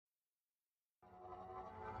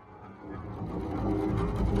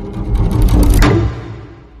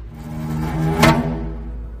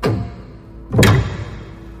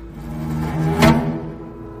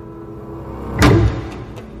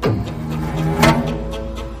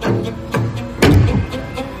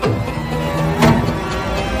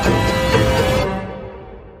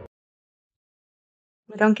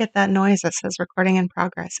don't get that noise that says recording in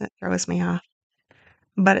progress, and it throws me off.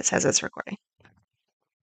 But it says it's recording.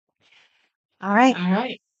 All right. All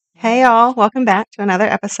right. Hey, all. Welcome back to another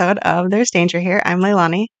episode of There's Danger Here. I'm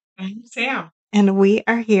Leilani, I'm Sam. and we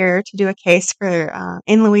are here to do a case for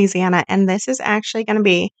in Louisiana. And this is actually going to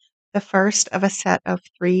be the first of a set of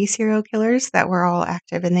 3 serial killers that were all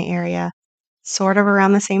active in the area, sort of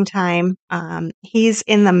around the same time. He's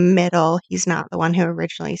in the middle. He's not the one who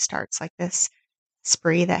originally starts like this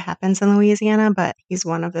spree that happens in Louisiana, but he's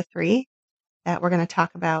one of the 3 that we're going to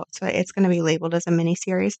talk about. So it's going to be labeled as a mini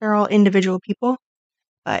series. They're all individual people,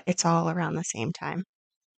 but it's all around the same time.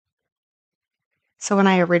 So when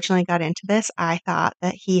I originally got into this, I thought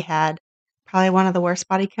that he had probably one of the worst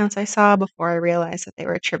body counts I saw before I realized that they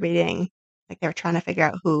were attributing, like they were trying to figure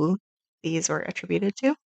out who these were attributed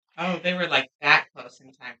to. Oh, they were like that close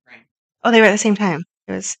in time frame. Oh, they were at the same time.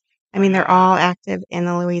 It was, I mean, they're all Wow. active in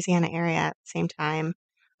the Louisiana area at the same time.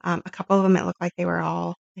 A couple of them, it looked like they were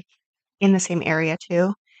all like in the same area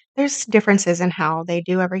too. There's differences in how they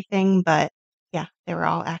do everything, but yeah, they were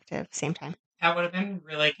all active same time. That would have been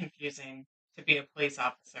really confusing to be a police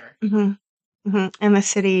officer. And the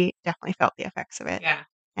city definitely felt the effects of it. Yeah.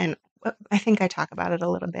 And I think I talk about it a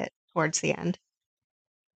little bit towards the end.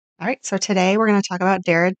 All right, so today we're going to talk about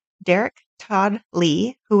Derrick Todd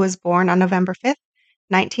Lee, who was born on November 5th,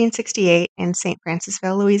 1968 in St.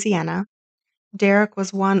 Francisville, Louisiana. Derrick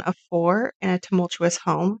was one of 4 in a tumultuous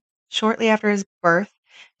home. Shortly after his birth,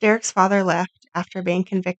 Derrick's father left after being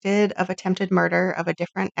convicted of attempted murder of a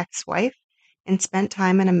different ex-wife and spent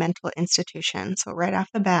time in a mental institution. So right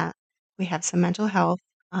off the bat, we have some mental health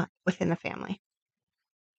within the family.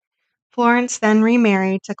 Florence then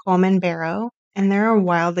remarried to Coleman Barrow, and there are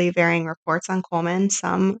wildly varying reports on Coleman.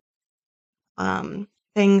 Some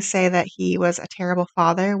things say that he was a terrible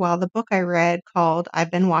father, while the book I read called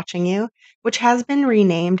I've Been Watching You, which has been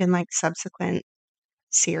renamed in like subsequent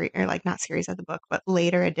series, or like not series of the book, but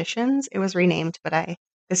later editions, it was renamed, but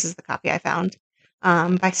this is the copy I found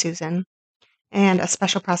by Susan. And a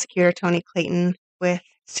special prosecutor, Tony Clayton, with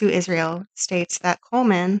Sue Israel, states that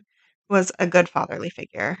Coleman was a good fatherly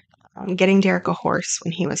figure, getting Derrick a horse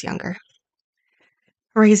when he was younger,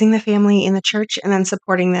 raising the family in the church, and then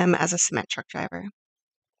supporting them as a cement truck driver.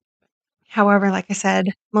 However, like I said,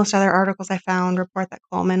 most other articles I found report that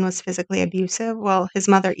Coleman was physically abusive, while his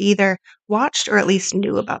mother either watched or at least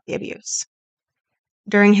knew about the abuse.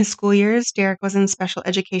 During his school years, Derrick was in a special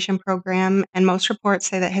education program, and most reports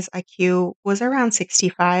say that his IQ was around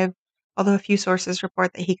 65, although a few sources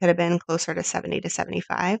report that he could have been closer to 70 to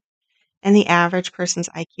 75. And the average person's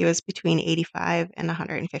IQ is between 85 and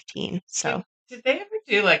 115. So, Did they ever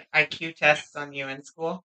do like IQ tests on you in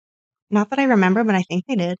school? not that I remember, but I think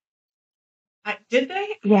they did. Did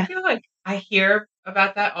they? Yeah. I feel like I hear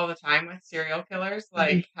about that all the time with serial killers,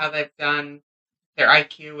 like how they've done their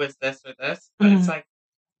IQ was this or this, but it's like,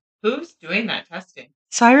 who's doing that testing?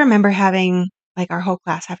 So I remember having, like, our whole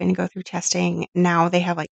class having to go through testing. Now they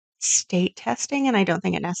have, like, state testing, and I don't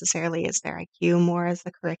think it necessarily is their IQ, more as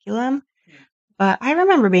the curriculum. Hmm. But I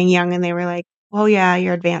remember being young and they were like, "Well, yeah,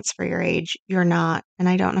 you're advanced for your age. You're not." And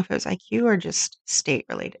I don't know if it was IQ or just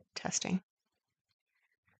state-related testing.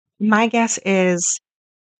 My guess is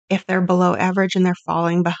if they're below average and they're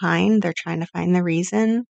falling behind, they're trying to find the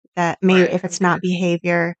reason that maybe Right. if it's not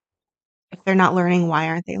behavior, if they're not learning, why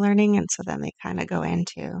aren't they learning? And so then they kinda go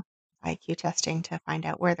into IQ testing to find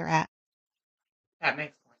out where they're at. That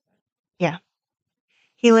makes more sense. Yeah.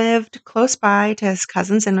 He lived close by to his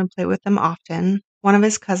cousins and would play with them often. One of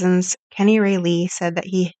his cousins, Kenny Ray Lee, said that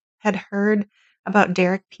he had heard about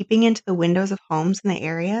Derrick peeping into the windows of homes in the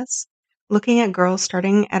areas, looking at girls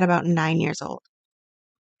starting at about 9 years old.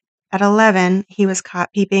 At 11, he was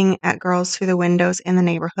caught peeping at girls through the windows in the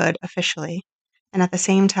neighborhood officially. And at the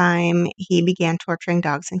same time, he began torturing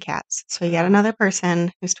dogs and cats. So yet another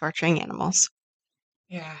person who's torturing animals.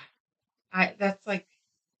 Yeah. That's like,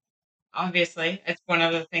 obviously, it's one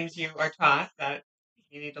of the things you are taught that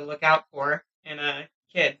you need to look out for in a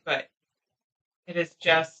kid, but it is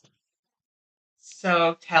just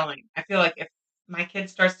so telling. I feel like if my kid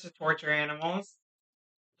starts to torture animals,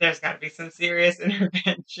 there's got to be some serious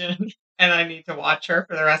intervention, and I need to watch her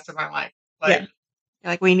for the rest of my life. Yeah.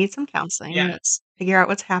 You're like, we need some counseling. Yeah. Let's figure out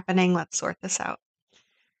what's happening. Let's sort this out.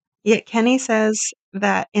 Yet Kenny says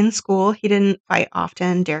that in school he didn't fight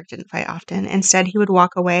often. Derrick didn't fight often. Instead, he would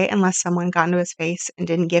walk away unless someone got into his face and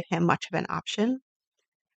didn't give him much of an option.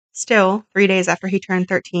 Still, 3 days after he turned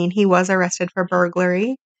 13, he was arrested for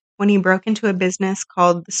burglary when he broke into a business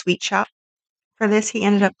called the Sweet Shop. For this, he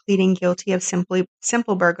ended up pleading guilty of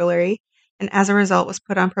simple burglary, and as a result was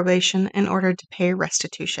put on probation in order to pay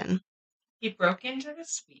restitution. He broke into the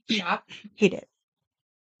sweet shop. He did.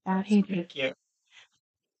 That That's he pretty did. cute.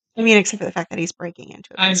 I mean, except for the fact that he's breaking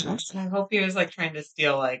into a I know. business. I hope he was like trying to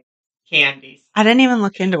steal like candies. I didn't even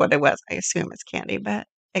look into what it was. I assume it's candy, but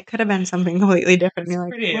it could have been something completely different. It's You're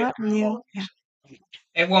like, pretty what? adorable. Yeah.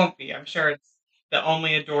 It won't be. I'm sure it's the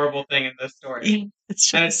only adorable thing in this story.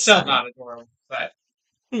 It's And just it's still sad. not adorable, but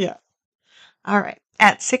Yeah. All right.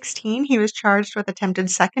 At 16, he was charged with attempted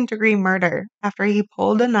second-degree murder after he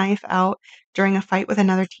pulled a knife out during a fight with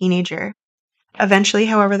another teenager. Eventually,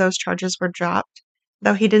 however, those charges were dropped,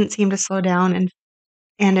 though he didn't seem to slow down.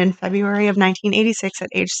 And in February of 1986, at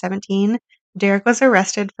age 17, Derrick was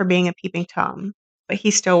arrested for being a peeping Tom, but he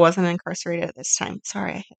still wasn't incarcerated at this time.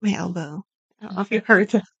 Sorry, I hit my elbow. I don't know if you heard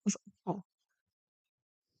that. Oh,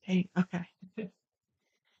 dang. Okay.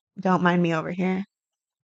 Don't mind me over here.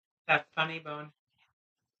 that funny bone.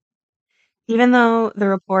 Even though the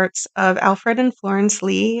reports of Alfred and Florence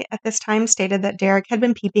Lee at this time stated that Derrick had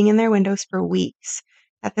been peeping in their windows for weeks.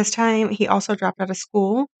 At this time, he also dropped out of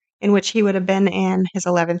school, in which he would have been in his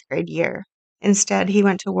 11th grade year. Instead, he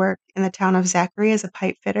went to work in the town of Zachary as a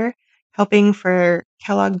pipe fitter, helping for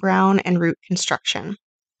Kellogg Brown and Root Construction.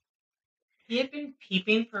 He had been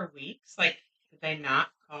peeping for weeks. Like, did they not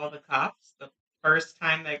call the cops the first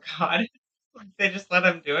time they caught it? Like, they just let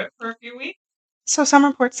him do it for a few weeks? So some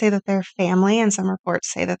reports say that they're family and some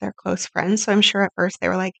reports say that they're close friends. So I'm sure at first they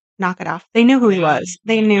were like, knock it off. They knew who he was.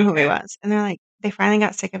 They knew who he Okay. was. And they're like, they finally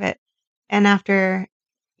got sick of it. And after,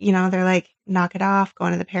 they're like, knock it off,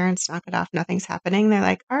 going to the parents, knock it off, nothing's happening. They're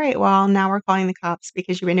like, all right, well, now we're calling the cops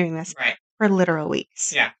because you've been doing this Right. for literal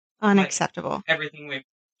weeks. Yeah. Like, Unacceptable. everything we've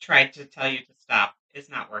tried to tell you to stop is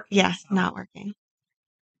not working. Yeah, So. not working.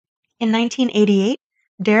 In 1988,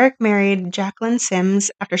 Derrick married Jacqueline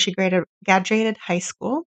Sims after she graduated high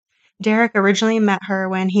school. Derrick originally met her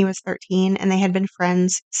when he was 13, and they had been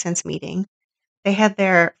friends since meeting. They had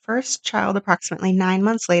their first child approximately 9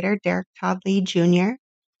 months later, Derrick Todd Lee Jr.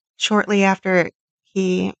 Shortly after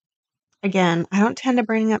he, again, I don't tend to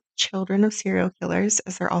bring up children of serial killers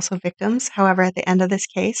as they're also victims. However, at the end of this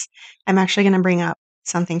case, I'm actually going to bring up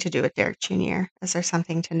something to do with Derrick Jr., as there's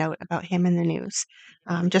something to note about him in the news.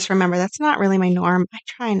 Just remember, that's not really my norm. I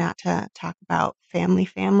try not to talk about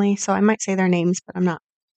family, so I might say their names, but I'm not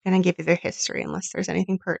going to give you their history unless there's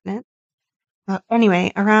anything pertinent.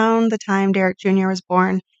 Anyway, around the time Derrick Jr. was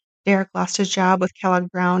born, Derrick lost his job with Kellogg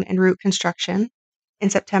Brown and Root Construction. In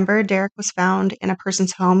September, Derrick was found in a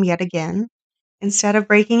person's home yet again. Instead of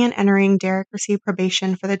breaking and entering, Derrick received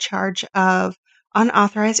probation for the charge of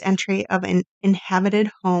unauthorized entry of an inhabited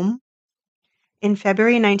home. In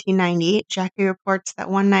February 1990, Jackie reports that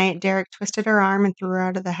one night Derrick twisted her arm and threw her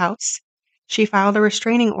out of the house. She filed a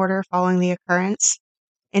restraining order following the occurrence.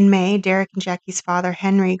 In May, Derrick and Jackie's father,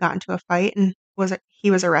 Henry, got into a fight and he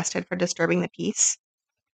was arrested for disturbing the peace.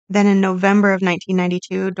 Then in November of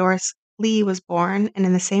 1992, Doris Lee was born, and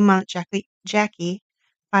in the same month, Jackie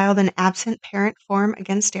filed an absent parent form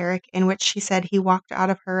against Derrick in which she said he walked out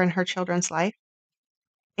of her and her children's life.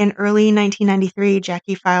 In early 1993,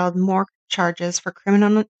 Jackie filed more charges for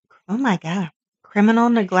criminal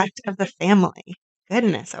neglect of the family.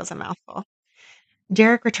 Goodness, that was a mouthful.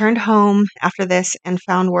 Derrick returned home after this and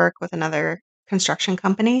found work with another construction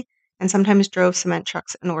company and sometimes drove cement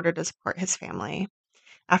trucks in order to support his family.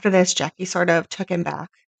 After this, Jackie sort of took him back,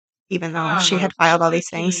 even though she had filed all these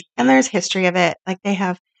things. And there's history of it. Like they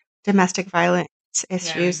have domestic violence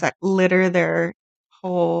issues that litter their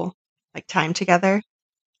whole time together.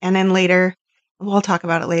 And then later, we'll talk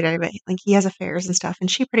about it later, but like he has affairs and stuff, and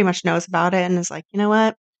she pretty much knows about it and is like, you know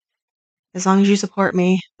what? As long as you support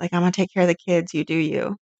me, like I'm gonna take care of the kids, you do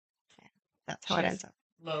you. That's how it ends up.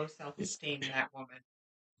 Low self-esteem, that woman.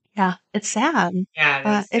 Yeah, it's sad, Yeah, it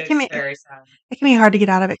but is. It's very sad. it can be hard to get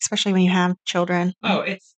out of it, especially when you have children. Oh,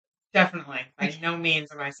 it's definitely. By no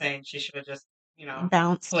means am I saying she should have just,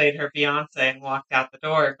 Bounced. played her Beyonce and walked out the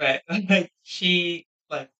door, but like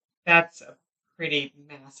that's a pretty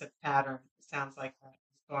massive pattern. It sounds like that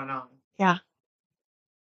is going on. Yeah.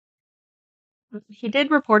 He did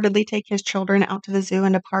reportedly take his children out to the zoo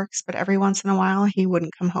and to parks, but every once in a while he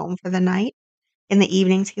wouldn't come home for the night. In the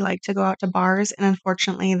evenings, he liked to go out to bars, and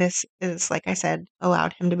unfortunately, this is, like I said,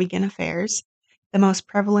 allowed him to begin affairs. The most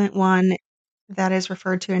prevalent one that is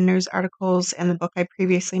referred to in news articles and the book I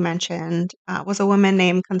previously mentioned was a woman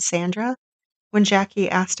named Cassandra. When Jackie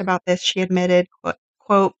asked about this, she admitted,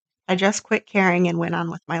 quote, I just quit caring and went on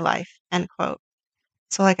with my life, end quote.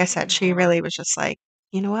 So, like I said, she really was just like,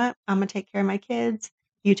 you know what? I'm going to take care of my kids.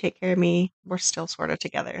 You take care of me. We're still sort of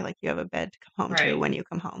together. Like you have a bed to come home to Right. when you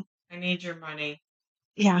come home. I need your money.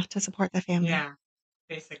 Yeah, to support the family. Yeah.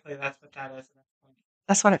 Basically, that's what that is at that point.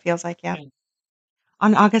 That's what it feels like, yeah.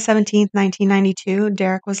 On August 17th, 1992,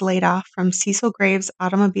 Derrick was laid off from Cecil Graves'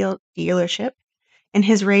 automobile dealership. In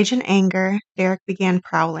his rage and anger, Derrick began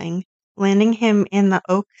prowling, landing him in the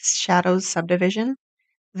Oak Shadows subdivision.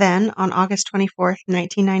 Then, on August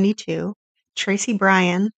 24th, 1992, Tracy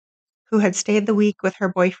Bryan, who had stayed the week with her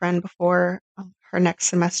boyfriend before her next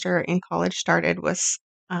semester in college started, was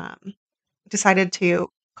um, decided to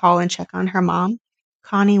call and check on her mom,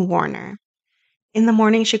 Connie Warner. In the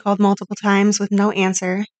morning, she called multiple times with no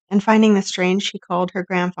answer, and finding this strange, she called her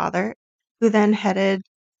grandfather, who then headed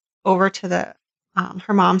over to the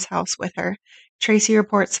her mom's house with her. Tracy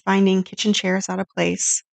reports finding kitchen chairs out of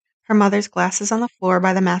place, her mother's glasses on the floor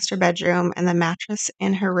by the master bedroom, and the mattress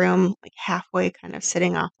in her room, like halfway kind of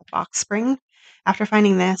sitting off the box spring. After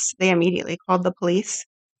finding this, they immediately called the police.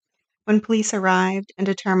 When police arrived and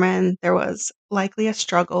determined there was likely a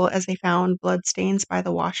struggle as they found bloodstains by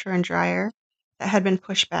the washer and dryer that had been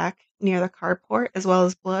pushed back near the carport, as well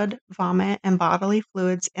as blood, vomit, and bodily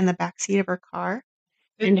fluids in the backseat of her car.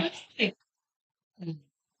 It And looks like a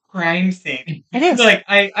crime scene. it is. Like,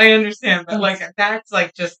 I understand, but, like, Yes. that's,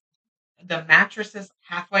 like, just the mattress is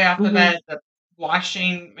halfway off the Mhm, bed, the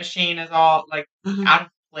washing machine is all, like, mhm. out of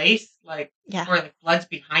place, like, Yeah. or the blood's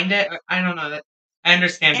behind it, I don't know that I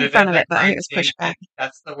understand In it front as of a it, but it crime was scene, pushed and back.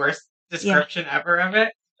 that's the worst Yeah. description ever of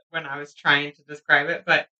it when I was trying to describe it,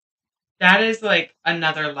 but that is, like,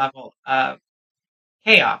 another level of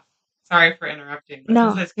chaos. Sorry for interrupting, but this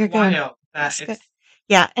No, is you're good. wild that It's good. it's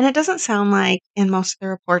Yeah, and it doesn't sound like in most of the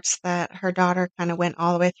reports that her daughter kinda went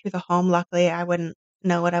all the way through the home. Luckily, I wouldn't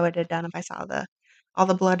know what I would have done if I saw the all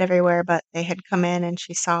the blood everywhere, but they had come in and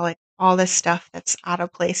she saw, like, all this stuff that's out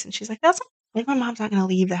of place, and she's like, "That's like, my mom's not gonna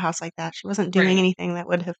leave the house like that. She wasn't doing right. anything that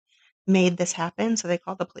would have made this happen," so they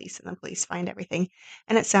called the police, and the police find everything.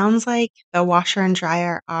 And it sounds like the washer and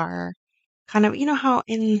dryer are kind of how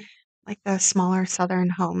in, like, the smaller southern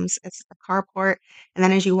homes, it's the carport, and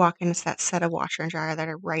then as you walk in, it's that set of washer and dryer that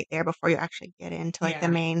are right there before you actually get into, like, the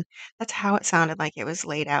Yeah, main. That's how it sounded like it was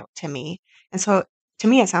laid out to me. And so, to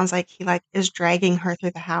me, it sounds like he, like, is dragging her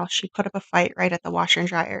through the house. She put up a fight right at the washer and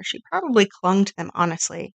dryer. She probably clung to them,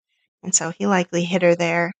 honestly. And so he likely hit her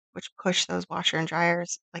there, which pushed those washer and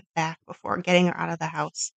dryers, like, back before getting her out of the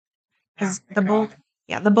house. oh 'Cause my the bulk god.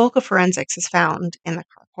 yeah, the bulk of forensics is found in the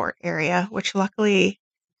carport area, which luckily,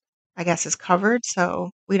 I guess, is covered,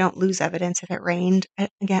 so we don't lose evidence if it rained.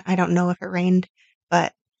 Again, I don't know if it rained,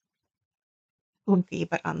 but would be,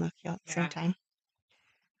 but unlucky at the same Yeah. time.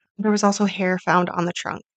 There was also hair found on the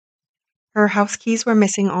trunk. Her house keys were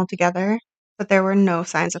missing altogether, but there were no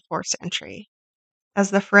signs of forced entry.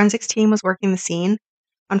 As the forensics team was working the scene,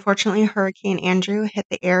 unfortunately, Hurricane Andrew hit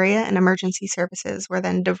the area and emergency services were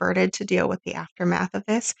then diverted to deal with the aftermath of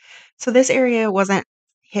this. So this area wasn't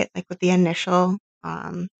hit like with the initial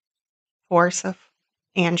force of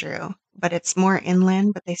Andrew, but it's more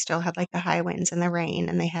inland, but they still had like the high winds and the rain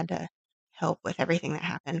and they had to help with everything that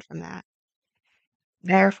happened from that.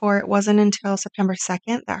 Therefore, it wasn't until September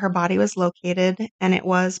 2nd that her body was located, and it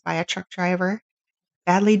was by a truck driver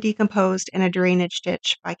badly decomposed in a drainage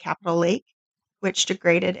ditch by Capitol Lake, which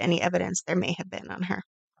degraded any evidence there may have been on her.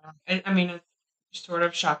 I mean, it's sort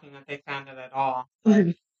of shocking that they found it at all, but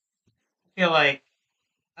Mhm. I feel like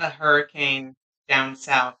a hurricane down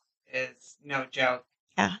south is no joke,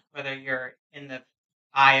 Yeah, whether you're in the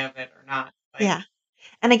eye of it or not. Like, yeah.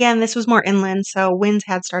 And again, this was more inland, so winds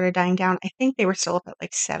had started dying down. I think they were still up at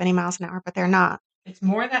like 70 miles an hour, but they're not. it's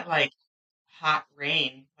more that, like, hot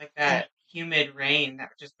rain, like Yeah. that humid rain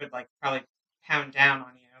that just would, like, probably pound down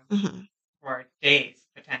on you Hmm. for days,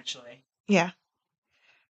 potentially. Yeah.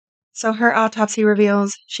 So her autopsy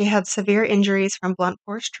reveals she had severe injuries from blunt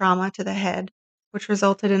force trauma to the head, which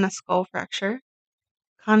resulted in a skull fracture.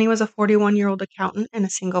 Connie was a 41-year-old accountant and a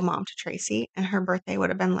single mom to Tracy, and her birthday would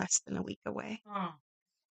have been less than a week away. Oh,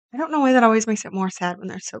 I don't know why that always makes it more sad when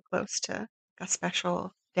they're so close to a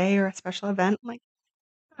special day or a special event. I'm like,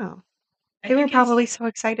 oh, I they were think probably so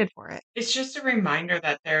excited for it. it's just a reminder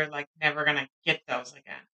that they're, like, never gonna get those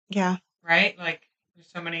again, Yeah. right? Like, there's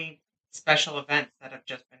so many special events that have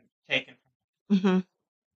just been taken from Hmm.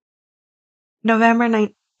 November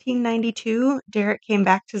 1992, Derek came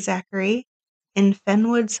back to Zachary in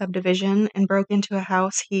Fenwood subdivision and broke into a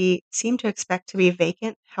house he seemed to expect to be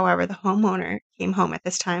vacant. However, the homeowner came home at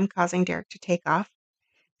this time, causing Derek to take off.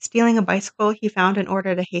 Stealing a bicycle he found in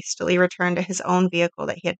order to hastily return to his own vehicle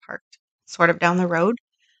that he had parked sort of down the road,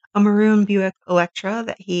 a maroon Buick Electra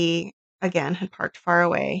that he, again, had parked far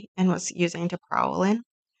away and was using to prowl in.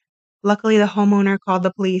 Luckily, the homeowner called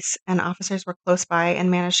the police and officers were close by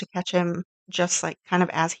and managed to catch him just like kind of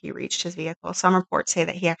as he reached his vehicle. Some reports say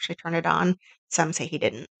that he actually turned it on, some say he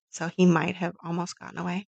didn't. so he might have almost gotten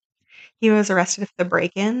away. He was arrested for the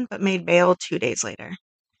break-in, but made bail 2 days later.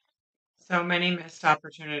 So many missed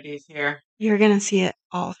opportunities here. You're gonna see it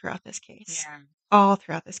all throughout this case. Yeah. All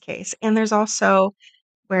throughout this case. And there's also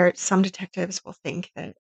where some detectives will think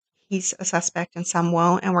that he's a suspect and some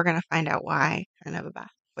won't, and we're gonna find out why kind of about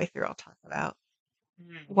halfway through. I'll talk about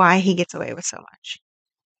Mm. why he gets away with so much.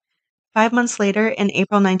 5 months later, in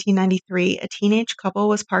April 1993, a teenage couple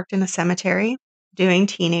was parked in a cemetery doing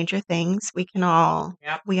teenager things.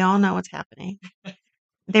 Yep. We all know what's happening.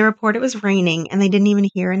 They report it was raining, and they didn't even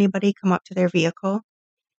hear anybody come up to their vehicle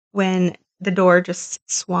when the door just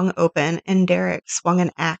swung open and Derrick swung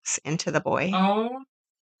an axe into the boy. Oh,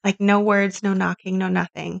 Like, no words, no knocking, no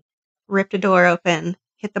nothing. Ripped a door open,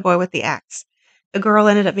 hit the boy with the axe. The girl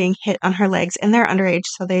ended up being hit on her legs, and they're underage,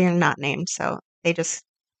 so they are not named, so they just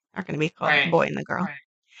are gonna be called the right. boy and the girl. Right.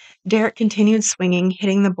 Derrick continued swinging,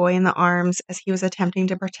 hitting the boy in the arms as he was attempting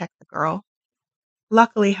to protect the girl.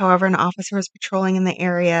 Luckily, however, an officer was patrolling in the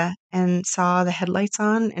area and saw the headlights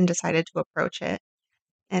on and decided to approach it.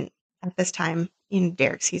 And at this time,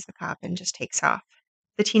 Derek sees the cop and just takes off.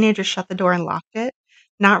 The teenagers shut the door and locked it,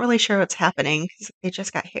 not really sure what's happening because they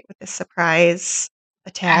just got hit with this surprise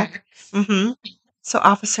attack. Axe. So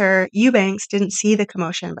Officer Eubanks didn't see the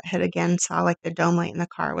commotion, but had again saw like the dome light in the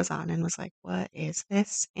car was on and was like, "What is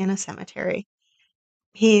this in a cemetery?"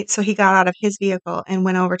 He got out of his vehicle and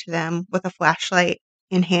went over to them with a flashlight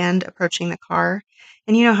in hand, approaching the car.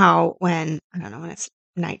 And you know how when I don't know, when it's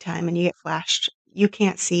nighttime and you get flashed, you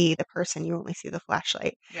can't see the person, you only see the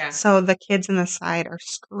flashlight. Yeah. So the kids in the side are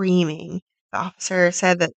screaming. The officer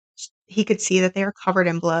said that he could see that they were covered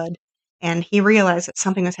in blood, and he realized that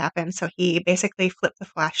something was happened, so he basically flipped the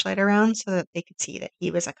flashlight around so that they could see that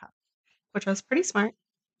he was a cop, which was pretty smart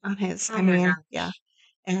on his Oh my yeah. gosh.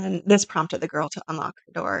 And this prompted the girl to unlock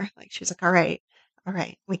her door. Like, she's like, all right,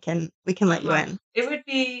 we can let you in." It would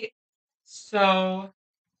be so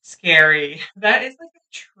scary. That is like a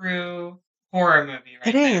true horror movie It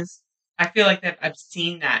right there. is. I feel like that I've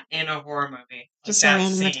seen that in a horror movie, like Just a that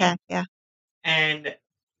random scene. attack, yeah. And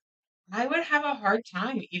I would have a hard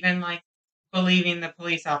time even like believing the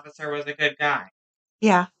police officer was a good guy.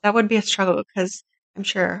 Yeah, that would be a struggle because 'cause I'm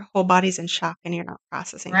sure whole body's in shock and you're not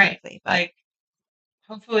processing Right. correctly, but Like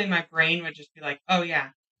hopefully my brain would just be like, "Oh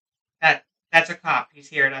yeah, that's a cop. He's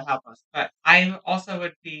here to help us." But I also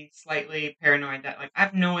would be slightly paranoid that like I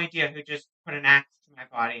have no idea who just put an axe to my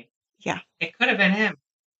body. yeah. It could have been him.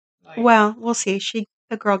 Like, Well, we'll see.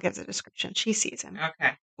 The girl gives a description. She sees him,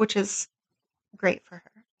 okay. which is great for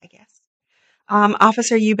her, I guess.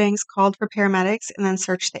 Officer Eubanks called for paramedics and then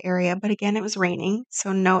searched the area, but again, it was raining,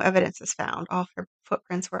 so no evidence is found. All her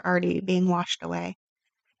footprints were already being washed away.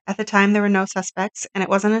 At the time, there were no suspects, and it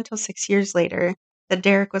wasn't until 6 years later that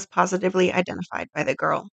Derek was positively identified by the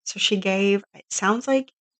girl. So it sounds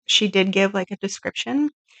like she did give like a description,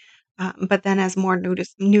 but then as more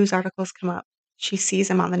news articles come up, she sees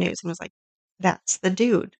him on the news and was like, that's the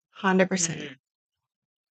dude, 100%. Mhm.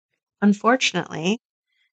 Unfortunately,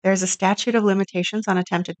 there's a statute of limitations on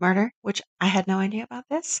attempted murder, which I had no idea about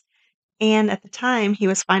this. And at the time he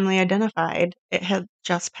was finally identified, it had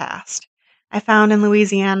just passed. I found in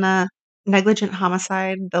Louisiana, negligent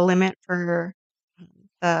homicide, the limit for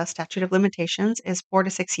the statute of limitations is 4 to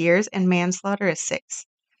 6 years, and manslaughter is 6.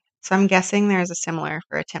 So I'm guessing there's a similar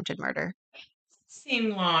for attempted murder.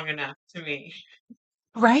 Seemed long enough to me.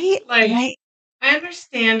 Right? Like, Right? I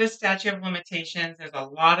understand a statute of limitations. There's a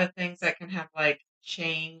lot of things that can have like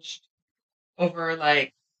changed over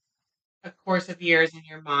like a course of years in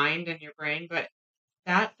your mind and your brain, but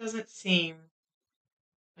that doesn't seem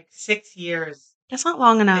like 6 years That's not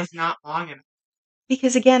long enough. is not long enough.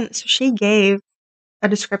 Because again, so she gave a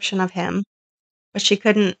description of him, but she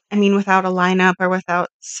couldn't, I mean, without a lineup or without,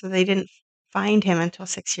 so they didn't find him until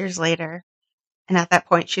 6 years later. And at that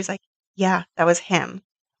point, she's like, yeah, that was him.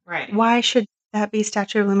 Right. Why should that be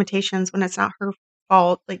statute of limitations when it's not her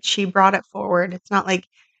fault? Like, she brought it forward. It's not like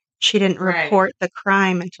she didn't Right. report the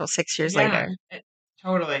crime until 6 years Yeah. later.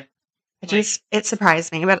 Totally. Like, It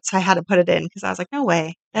surprised me, but so I had to put it in because I was like, no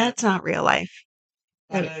way, yeah, that's not real life.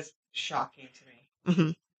 that But is shocking to me.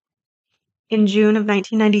 mhm. In June of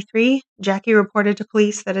 1993, Jackie reported to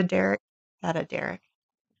police that a Derrick, that a Derrick,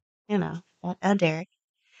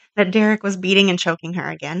 that Derrick was beating and choking her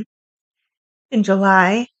again. In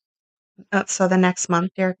July, so the next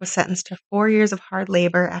month, Derrick was sentenced to 4 years of hard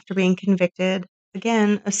labor after being convicted,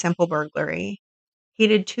 again, of simple burglary. He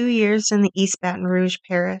did 2 years in the East Baton Rouge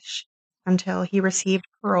parish until he received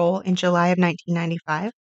parole in July of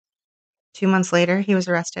 1995. 2 months later, he was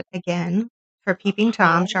arrested again for peeping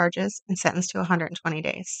Tom Oh, charges and sentenced to 120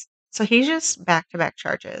 days. So he's just back-to-back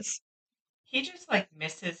charges. He just like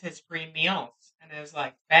misses his free meals and is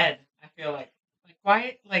like fed. I feel like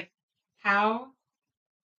why like how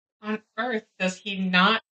on earth does he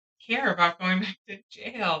not care about going back to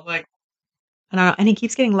jail? Like I don't know, and he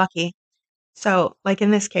keeps getting lucky. So, like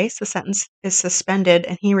in this case, the sentence is suspended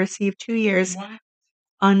and he received 2 years what?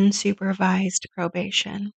 unsupervised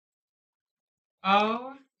probation.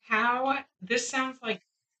 Oh, how this sounds like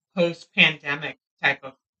post-pandemic type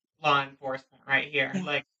of law enforcement right here. Yeah.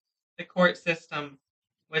 Like the court system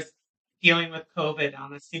was dealing with COVID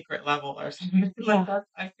on a secret level or something like Yeah. that.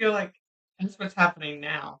 I feel like that's what's happening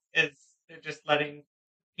now is they're just letting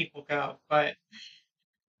people go. But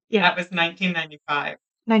Yeah. that was 1995.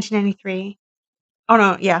 1993. Oh,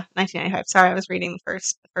 no, yeah, 1995. Sorry, I was reading the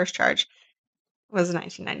first charge was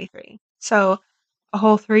 1993. So, a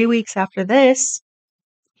whole 3 weeks after this,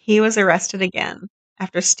 he was arrested again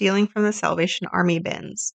after stealing from the Salvation Army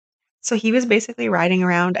bins. So he was basically riding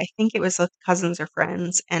around, I think it was with cousins or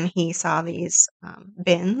friends, and he saw these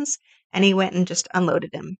bins and he went and just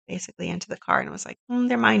unloaded them basically into the car and was like,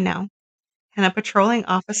 they're mine now. And a patrolling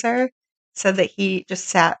officer said that he just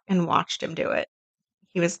sat and watched him do it.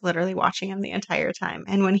 He was literally watching him the entire time.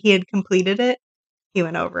 And when he had completed it, he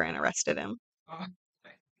went over and arrested him. Oh,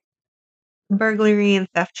 Burglary and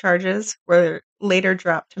theft charges were later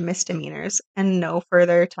dropped to misdemeanors, and no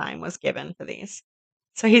further time was given for these.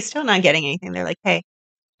 So he's still not getting anything. They're like, "Hey,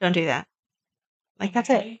 don't do that." Like, that's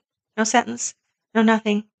it. okay. No sentence, no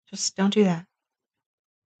nothing. Just don't do that.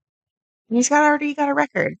 And he's already got a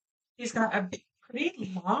record. He's got a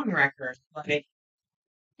pretty long record. Like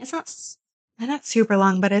It's not they're not super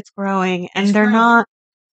long, but it's growing, it's and they're growing. not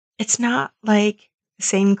it's not like the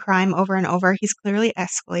same crime over and over. He's clearly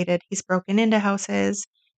escalated. He's broken into houses.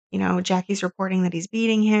 Jackie's reporting that he's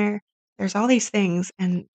beating her. There's all these things,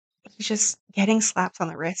 and he's just getting slaps on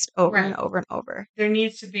the wrist over and Right. over and over. There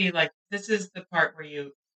needs to be like this is the part where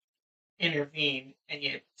you intervene and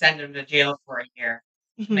you send him to jail for a year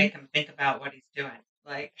to Mhm. make him think about what he's doing.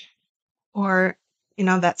 Like, Or,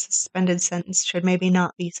 that suspended sentence should maybe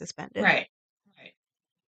not be suspended. right, right.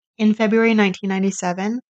 In February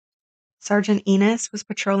 1997, Sergeant Enos was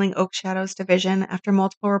patrolling Oak Shadows Division after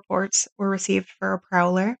multiple reports were received for a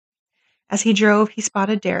prowler. As he drove, he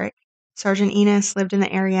spotted Derrick. Sergeant Enos lived in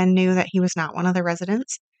the area and knew that he was not one of the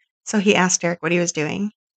residents, so he asked Derrick what he was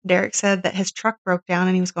doing. Derrick said that his truck broke down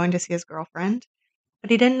and he was going to see his girlfriend, but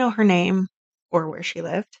he didn't know her name or where she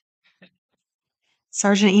lived.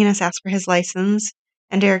 Sergeant Enos asked for his license,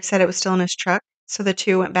 and Derrick said it was still in his truck, so the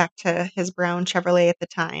two went back to his brown Chevrolet at the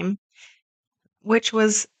time, which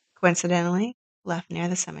was coincidentally left near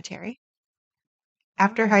the cemetery.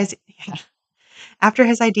 After Oh, his, After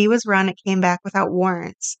his ID was run, it came back without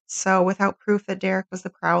warrants. So, without proof that Derrick was the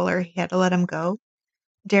prowler, he had to let him go.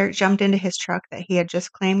 Derrick jumped into his truck that he had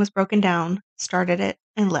just claimed was broken down, started it,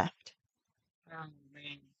 and left. oh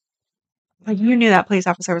man. Like, you knew that police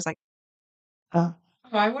officer was like, oh.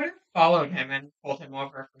 Oh, I would have followed him and pulled him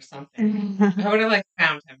over for something. I would have like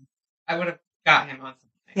found him. I would have got him on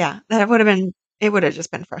something. Yeah, it would have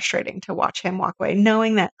just been frustrating to watch him walk away,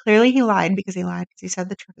 knowing that clearly he lied because he said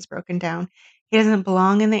the truck is broken down. He doesn't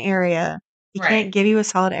belong in the area. He Right. can't give you a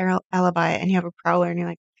solid alibi, and you have a prowler, and you're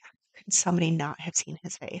like, could somebody not have seen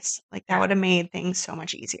his face? Like, that Yeah. would have made things so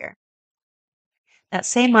much easier. That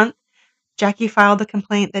same month, Jackie filed a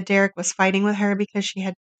complaint that Derrick was fighting with her because she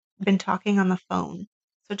had been talking on the phone.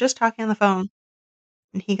 So just talking on the phone,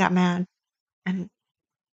 and he got mad and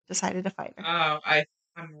decided to fight her. Oh,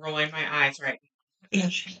 I'm rolling my eyes right now. Yeah.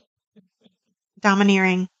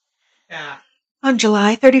 Domineering. Yeah. On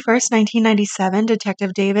July 31st, 1997,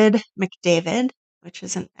 Detective David McDavid, which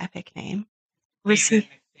is an epic name, David received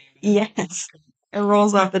McDavid. yes, it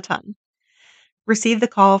rolls off the tongue. Received the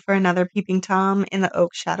call for another peeping Tom in the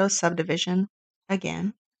Oak Shadow subdivision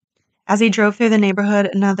again. As he drove through the neighborhood,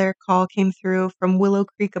 another call came through from Willow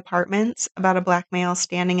Creek Apartments about a black male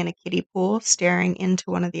standing in a kiddie pool staring into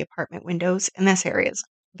one of the apartment windows. And this area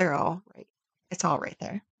they're all right. It's all right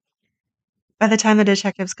there. By the time the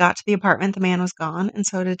detectives got to the apartment, the man was gone, and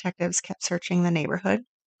so detectives kept searching the neighborhood.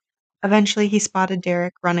 Eventually, he spotted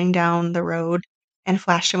Derrick running down the road and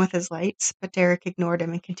flashed him with his lights, but Derrick ignored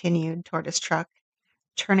him and continued toward his truck,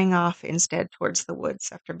 turning off instead towards the woods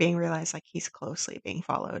after being realized like he's closely being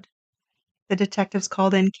followed. The detectives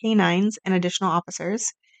called in canines and additional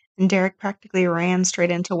officers, and Derrick practically ran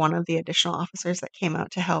straight into one of the additional officers that came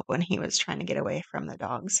out to help when he was trying to get away from the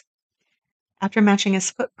dogs. After matching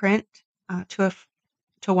his footprint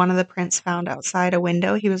to one of the prints found outside a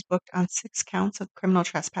window, he was booked on 6 counts of criminal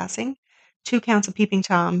trespassing, 2 counts of peeping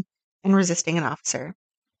Tom, and resisting an officer.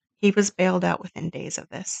 He was bailed out within days of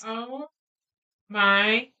this. Oh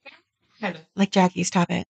my God. Like, Jackie, stop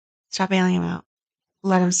it. Stop bailing him out.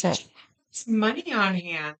 Let him sit. It's money on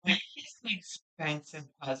hand. Like, he's an expensive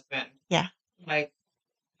husband. Yeah. Like,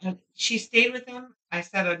 she stayed with him, I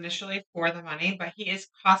said initially for the money, but he is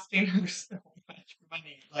costing her so much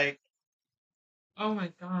money. Like, oh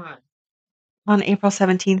my God. On April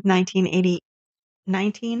 17th,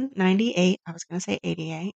 1998, I was going to say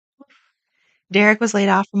 88, Derrick was laid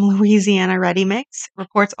off from Louisiana Ready Mix.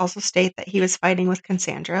 Reports also state that he was fighting with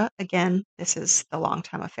Cassandra. Again, this is the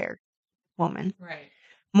long-time affair woman. Right.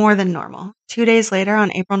 More than normal. 2 days later,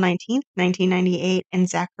 on April 19th, 1998, in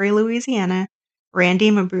Zachary, Louisiana, Randy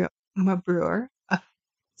Mabrewer,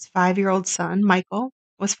 his 5-year-old son, Michael,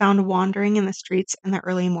 was found wandering in the streets in the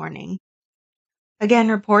early morning. Again,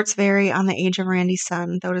 reports vary on the age of Randy's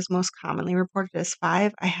son, though it is most commonly reported as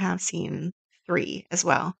 5. I have seen 3 as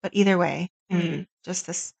well, but either way, just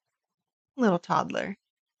this little toddler.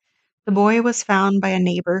 The boy was found by a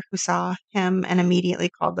neighbor who saw him and immediately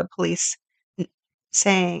called the police,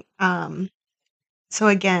 saying, so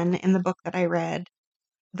again, in the book that I read,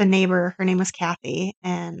 the neighbor, her name was Kathy,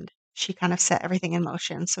 and she kind of set everything in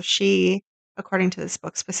motion. So she, according to this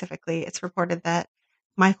book specifically, it's reported that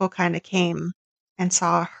Michael kind of came and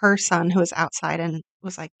saw her son who was outside and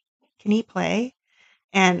was like, "Can he play?"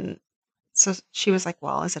 And so she was like,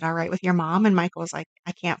 "Well, is it all right with your mom?" And Michael was like,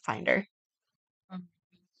 "I can't find her." Oh,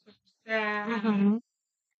 so sad. Mhm.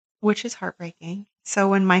 Which is heartbreaking. So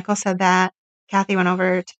when Michael said that, Kathy went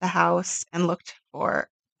over to the house and looked for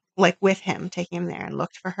like, with him, taking him there and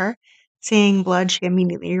looked for her. Seeing blood, she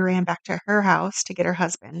immediately ran back to her house to get her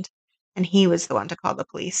husband, and he was the one to call the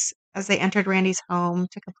police. As they entered Randy's home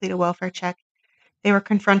to complete a welfare check, they were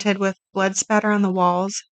confronted with blood spatter on the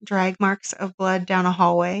walls, drag marks of blood down a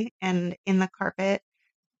hallway, and in the carpet,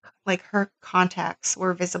 like, her contacts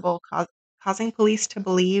were visible, causing police to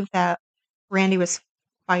believe that Randy was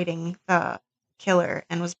fighting the killer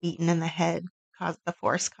and was beaten in the head, caused the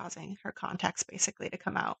force causing her contacts basically to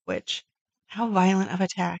come out, which how violent of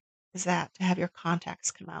attack is that to have your contacts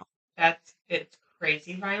come out? It's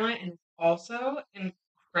crazy violent and also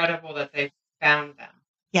incredible that they found them.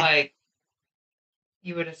 Yeah. Like,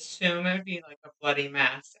 you would assume it would be like a bloody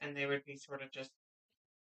mess and they would be sort of just,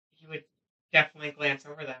 you would definitely glance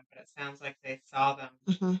over them, but it sounds like they saw them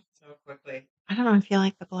Mhm. so quickly. I don't know, I feel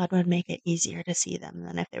like the blood would make it easier to see them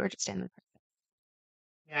than if they were just in the carpet.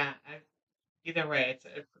 Yeah, either way, it's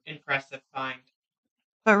an impressive find.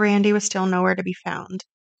 But Randy was still nowhere to be found.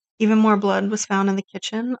 Even more blood was found in the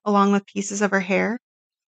kitchen, along with pieces of her hair,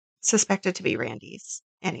 suspected to be Randy's.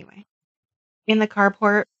 Anyway. In the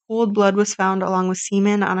carport, pooled blood was found along with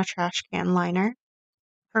semen on a trash can liner.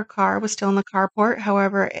 Her car was still in the carport,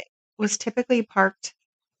 however, it was typically parked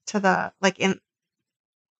to the like in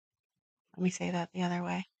let me say that the other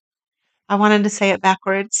way. I wanted to say it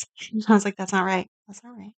backwards. I was like, that's not right. That's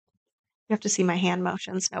not right. You have to see my hand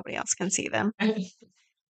motions. Nobody else can see them.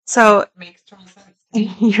 So Makes total sense.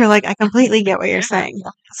 you're like, I completely get what you're Yeah. saying. So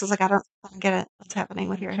I was like, I don't get it. What's happening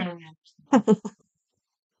with your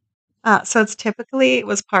so it's typically it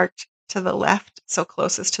was parked to the left, so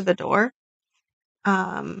closest to the door.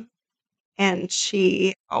 Um, and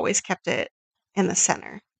she always kept it in the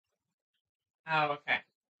center. Oh, okay.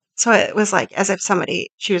 So it was like as if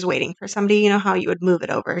she was waiting for somebody, you know how you would move it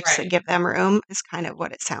over to Right. give them room is kind of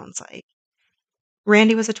what it sounds like.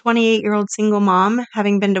 Randy was a 28-year-old single mom,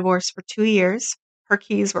 having been divorced for 2 years. Her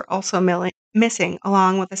keys were also missing,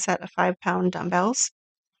 along with a set of 5-pound dumbbells.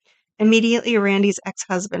 Immediately, Randy's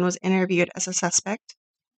ex-husband was interviewed as a suspect.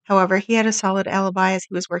 However, he had a solid alibi as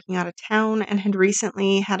he was working out of town and had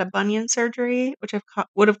recently had a bunion surgery, which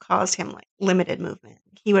would have caused him like limited movement.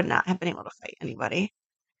 He would not have been able to fight anybody.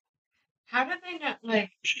 How did they not,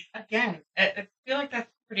 like, again, I feel like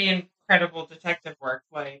that's pretty incredible detective work.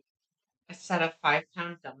 Like, a set of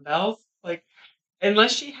 5-pound dumbbells. Like,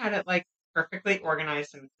 unless she had it, like, perfectly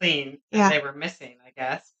organized and clean and Yeah, they were missing, I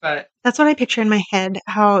guess. But that's what I picture in my head.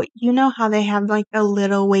 How you know how they have like the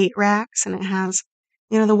little weight racks and it has,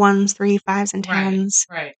 the ones, three, fives, and right, tens,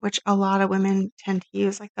 right. which a lot of women tend to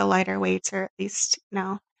use, like the lighter weights, or at least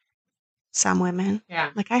some women.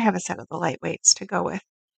 Yeah. Like I have a set of the light weights to go with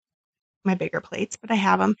my bigger plates, but I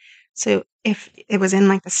have them. So if it was in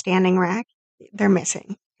like the standing rack, they're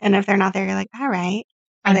missing. And if they're not there, you're like, all right,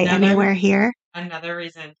 are they Another anywhere here? another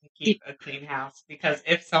reason to keep a clean house, because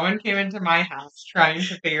if someone came into my house trying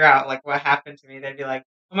to figure out, like, what happened to me, they'd be like,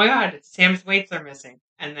 "Oh my god, Sam's weights are missing."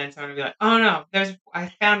 And then someone would be like, "Oh, no, I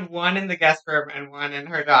found one in the guest room and one in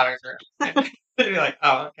her daughter's room." And they'd be like,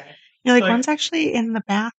 "Oh, okay." You're like, Like, one's actually in the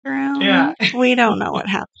bathroom. yeah. We don't know what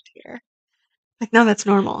happened here. Like, no, that's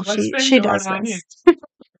normal. What's been She going does on here? this.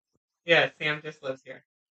 Yeah, Sam just lives here.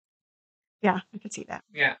 Yeah, I could see that.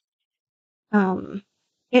 Yeah. Um,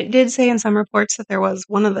 it did say in some reports that there was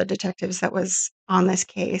one of the detectives that was on this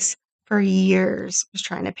case for years was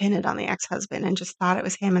trying to pin it on the ex-husband and just thought it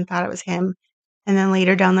was him and thought it was him. And then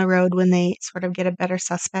later down the road, when they sort of get a better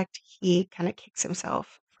suspect, he kind of kicks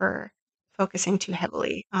himself for focusing too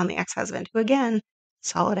heavily on the ex-husband, who again,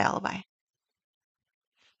 solid alibi.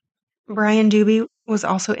 Brian Doobie was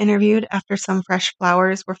also interviewed after some fresh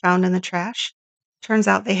flowers were found in the trash. Turns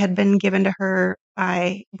out they had been given to her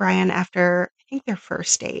by Brian after, I think, their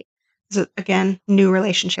first date. So again, new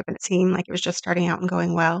relationship, and it seemed like it was just starting out and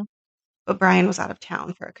going well. But Brian was out of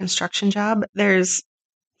town for a construction job. There's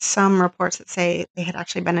some reports that say they had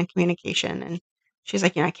actually been in communication, and she's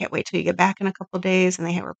like, I can't wait till you get back in a couple days. And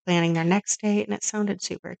they were planning their next date, and it sounded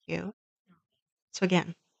super cute. So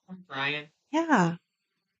again, Brian. yeah.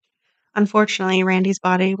 Unfortunately, Randy's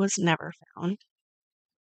body was never found.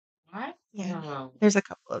 What? Yeah, Oh. there's a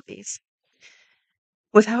couple of these.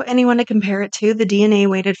 Without anyone to compare it to, the DNA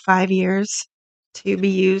waited 5 years to be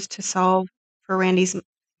used to solve for Randy's,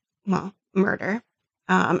 well, murder.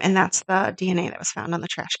 And that's the DNA that was found on the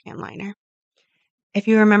trash can liner. If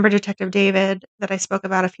you remember Detective David that I spoke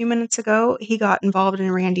about a few minutes ago, he got involved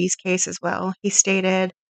in Randy's case as well. He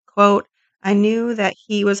stated, quote, I knew that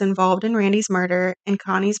he was involved in Randy's murder and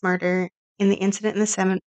Connie's murder in the incident in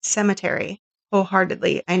the cemetery.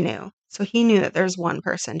 Wholeheartedly, I knew. So he knew that there's one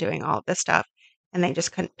person doing all of this stuff, and they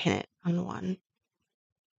just couldn't pin it on one.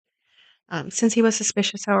 Since he was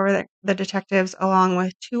suspicious, however, the detectives, along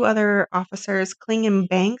with two other officers, Kling and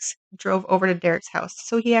Banks, drove over to Derrick's house.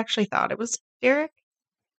 So he actually thought it was Derrick,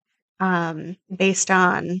 based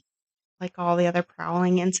on like all the other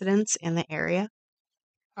prowling incidents in the area.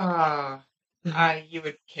 Uh, Mhm. you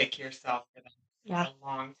would kick yourself for that Yeah. for a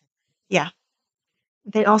long time. Yeah.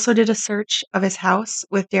 They also did a search of his house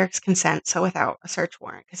with Derrick's consent, so without a search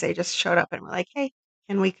warrant, because they just showed up and were like, "Hey,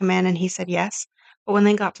 can we come in?" And he said yes. But when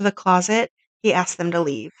they got to the closet, he asked them to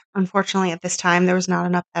leave. Unfortunately, at this time, there was not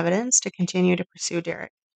enough evidence to continue to pursue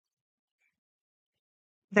Derrick.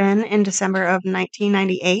 Then in December of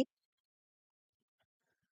 1998,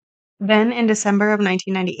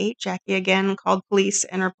 Jackie again called police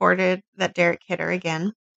and reported that Derrick hit her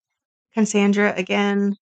again. Cassandra,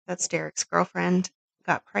 again, that's Derrick's girlfriend,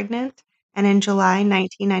 got pregnant, and in July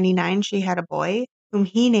 1999, she had a boy whom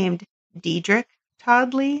he named Dedrick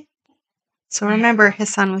Todd Lee. So remember,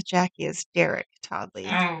 his son with Jackie is Derrick Todd Lee.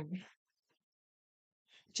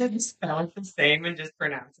 Just spell it the same and just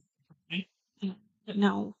pronounce it.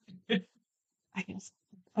 No, I guess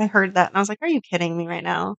I heard that and I was like, "Are you kidding me right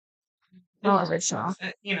now?" No original.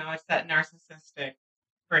 It's that narcissistic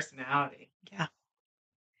personality. Yeah.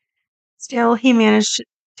 Still, he managed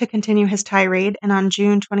to continue his tirade, and on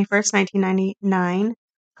June 21st, 1999,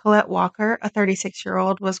 Colette Walker, a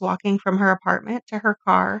 36-year-old, was walking from her apartment to her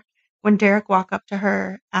car when Derrick walked up to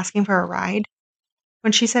her asking for a ride.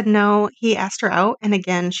 When she said no, he asked her out, and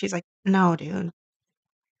again, she's like, "No, dude."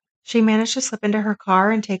 She managed to slip into her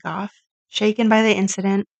car and take off. Shaken by the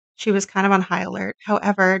incident, she was kind of on high alert.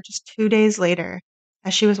 However, just 2 days later,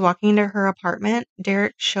 as she was walking to her apartment,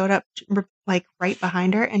 Derrick showed up, like, right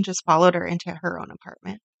behind her and just followed her into her own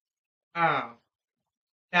apartment. Oh,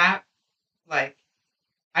 that, like,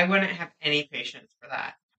 I wouldn't have any patience for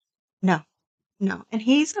that. No, no, and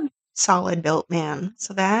he's a solid built man,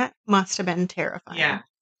 so that must have been terrifying. Yeah.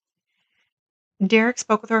 Derrick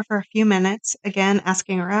spoke with her for a few minutes, again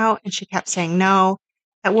asking her out, and she kept saying no.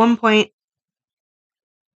 At one point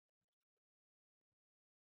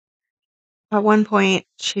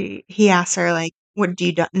he asked her, like, "What do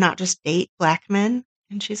you not just date black men?"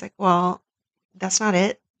 And she's like, "Well, that's not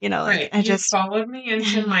it." Like, Right. I You just followed me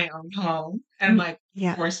into my own home and, like,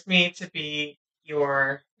 yeah. forced me to be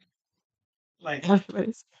your, like,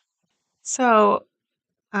 Everybody's so,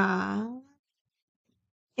 uh,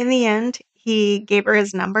 in the end, he gave her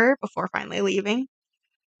his number before finally leaving.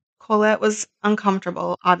 Colette was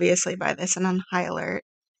uncomfortable, obviously, by this and on high alert.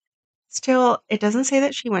 Still, it doesn't say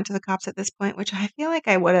that she went to the cops at this point, which I feel like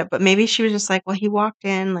I would have, but maybe she was just like, "Well, he walked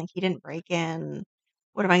in, like, he didn't break in.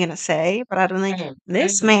 What am I gonna say?" But I don't think oh,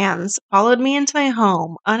 this man's followed me into my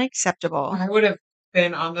home. Unacceptable. I would have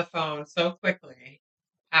been on the phone so quickly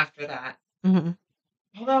after that. Mhm.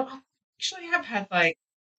 Although I actually have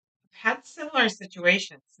had similar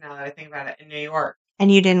situations now that I think about it in New York.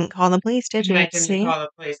 And you didn't call the police, did And I you? didn't See? call the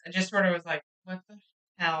police. I just sort of was like, what the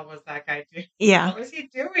hell was that guy doing? Yeah. What was he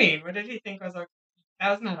doing? What did he think was okay?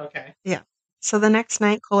 That was not okay. Yeah. So the next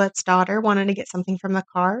night, Colette's daughter wanted to get something from the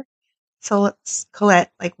car. So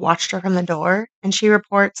Colette watched her from the door, and she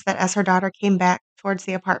reports that as her daughter came back towards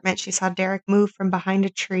the apartment, she saw Derrick move from behind a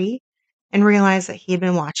tree and realized that he had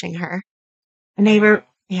been watching her. A neighbor,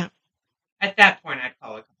 yeah, At that point, I'd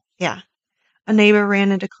call it. yeah. A neighbor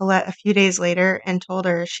ran into Colette a few days later and told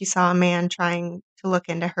her she saw a man trying to look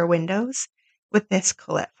into her windows. With this,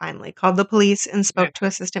 Colette finally called the police and spoke to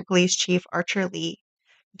Assistant Police Chief Archer Lee.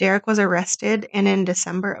 Derrick was arrested and in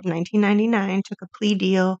December of 1999 took a plea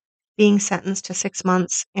deal, being sentenced to 6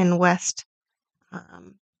 months in West,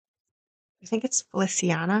 I think it's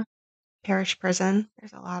Feliciana Parish Prison.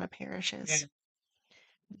 There's a lot of parishes.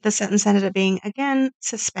 The sentence ended up being, again,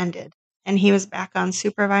 suspended, and he was back on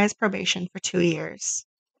supervised probation for 2 years.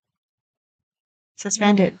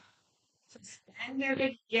 Suspended.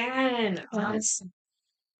 Suspended again.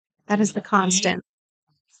 That is the constant.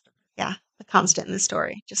 Yeah, the constant in the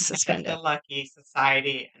story. Just suspended. The lucky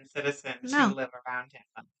society and citizens who live around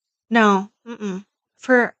him. No. Mm-mm.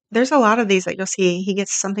 There's a lot of these that you'll see. He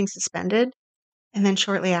gets something suspended, and then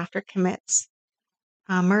shortly after commits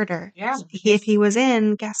murder. Yeah. If he was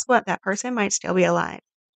in, guess what? That person might still be alive.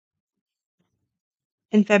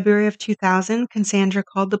 In February of 2000, Cassandra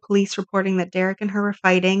called the police reporting that Derrick and her were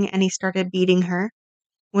fighting, and he started beating her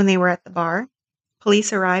when they were at the bar.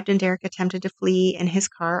 Police arrived, and Derrick attempted to flee in his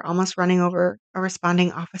car, almost running over a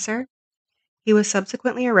responding officer. He was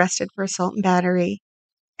subsequently arrested for assault and battery,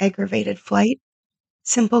 aggravated flight,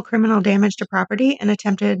 simple criminal damage to property, and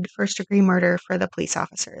attempted first-degree murder for the police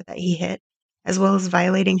officer that he hit, as well as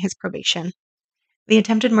violating his probation. The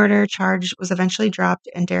attempted murder charge was eventually dropped,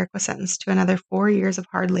 and Derrick was sentenced to another 4 years of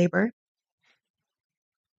hard labor.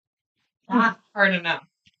 Not hard enough.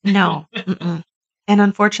 No. And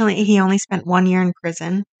unfortunately, he only spent 1 year in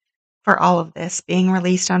prison for all of this, being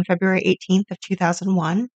released on February 18th of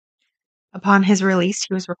 2001. Upon his release,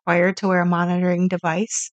 he was required to wear a monitoring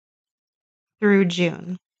device through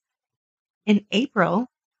June. In April,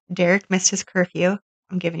 Derrick missed his curfew.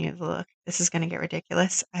 I'm giving you the look. This is going to get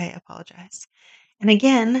ridiculous. I apologize. And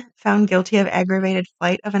again, found guilty of aggravated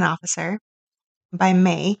flight of an officer. By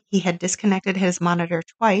May, he had disconnected his monitor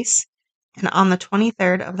twice, and on the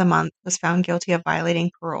 23rd of the month was found guilty of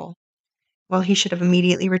violating parole. While he should have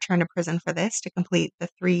immediately returned to prison for this to complete the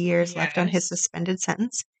 3 years left on his suspended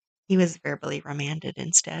sentence, he was verbally remanded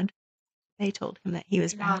instead. They told him that he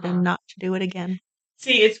was bad and not to do it again.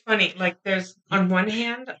 See, it's funny. There's, on one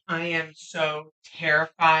hand, I am so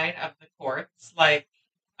terrified of the courts.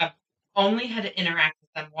 I've only had to interact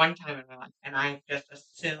with them one time in my life, and I just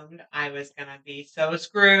assumed I was going to be so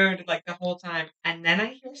screwed, the whole time. And then I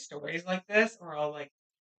hear stories like this, or I'll,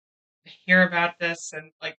 hear about this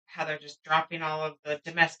and, how they're just dropping all of the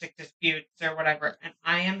domestic disputes or whatever. And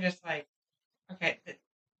I am just like, okay,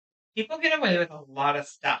 people get away with a lot of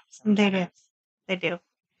stuff sometimes. They do.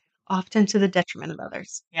 Often to the detriment of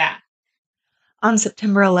others. Yeah. On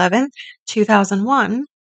September 11th, 2001,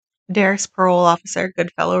 Derrick's parole officer,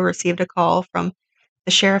 Goodfellow, received a call from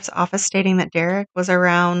the sheriff's office stating that Derrick was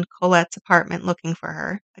around Colette's apartment looking for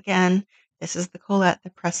her. Again, this is the Colette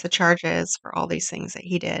that pressed the charges for all these things that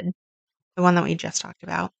he did, the one that we just talked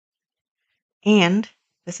about. And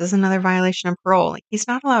this is another violation of parole. He's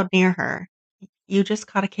not allowed near her. You just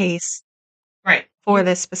caught a case for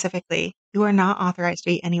this specifically. You are not authorized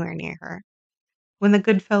to be anywhere near her. When the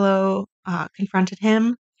Goodfellow confronted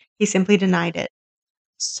him, he simply denied it.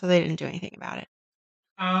 So they didn't do anything about it.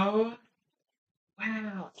 Oh,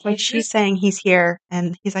 wow. She's saying he's here,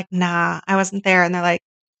 and he's like, nah, I wasn't there. And they're like,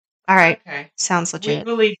 all right, okay, sounds legit.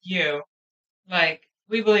 We believe you.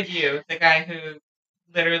 We believe you, the guy who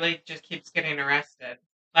literally just keeps getting arrested.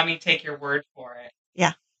 Let me take your word for it.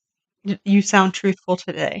 Yeah. You sound truthful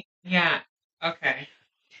today. Yeah. Okay.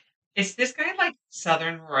 Is this guy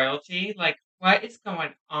Southern royalty? What is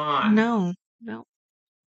going on? No.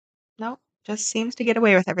 Just seems to get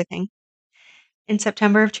away with everything. In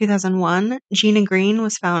September of 2001, Gina Green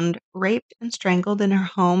was found raped and strangled in her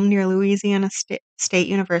home near Louisiana State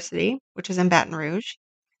University, which is in Baton Rouge.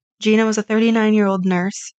 Gina was a 39-year-old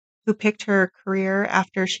nurse who picked her career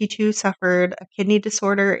after she too suffered a kidney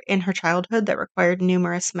disorder in her childhood that required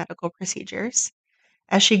numerous medical procedures.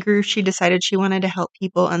 As she grew, she decided she wanted to help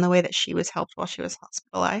people in the way that she was helped while she was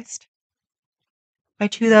hospitalized. By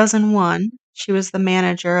 2001, she was the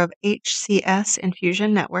manager of HCS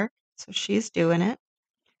Infusion Network, so she's doing it.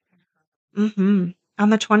 On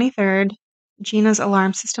the 23rd, Gina's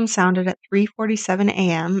alarm system sounded at 3:47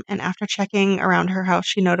 a.m., and after checking around her house,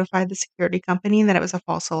 she notified the security company that it was a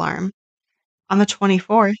false alarm. On the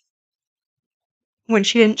 24th, when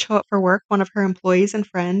she didn't show up for work, one of her employees and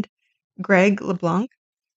friend, Greg LeBlanc,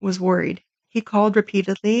 was worried. He called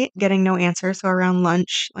repeatedly, getting no answer, so around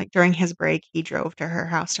lunch, like during his break, he drove to her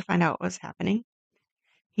house to find out what was happening.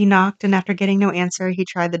 He knocked, and after getting no answer, he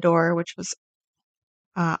tried the door, which was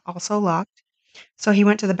also locked. So he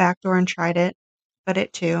went to the back door and tried it, but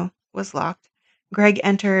it too was locked. Greg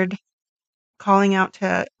entered, calling out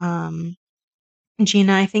to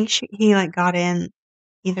Gina. I think he like got in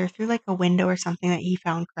either through like a window or something that he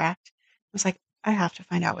found cracked. I was like, I have to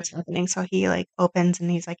find out what's happening. So he like opens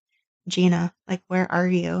and he's like, Gina, like, where are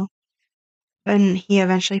you? And he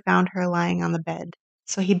eventually found her lying on the bed.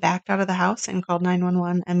 So he backed out of the house and called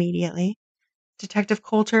 911 immediately. Detective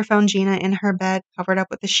Coulter found Gina in her bed, covered up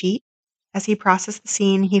with a sheet. As he processed the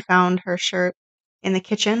scene, he found her shirt in the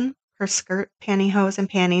kitchen. Her skirt, pantyhose, and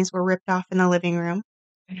panties were ripped off in the living room.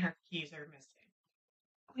 And her keys are missing.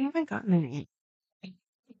 We haven't gotten any.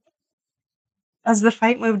 As the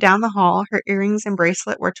fight moved down the hall, her earrings and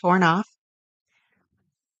bracelet were torn off.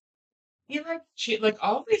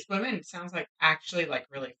 All these women sounds like actually like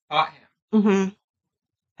really fought him. Hmm.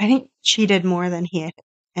 I think she did more than he had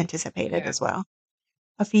anticipated Yeah. as well.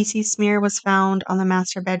 A feces smear was found on the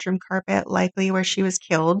master bedroom carpet, likely where she was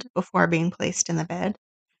killed before being placed in the bed.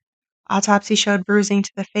 Autopsy showed bruising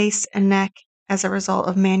to the face and neck as a result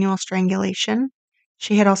of manual strangulation.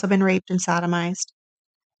 She had also been raped and sodomized.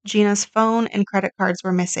 Gina's phone and credit cards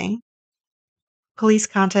were missing. Police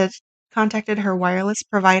contacted her wireless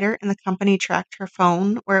provider, and the company tracked her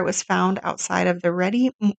phone, where it was found outside of the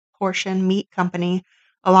Ready Portion Meat Company,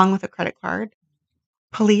 along with a credit card.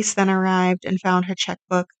 Police then arrived and found her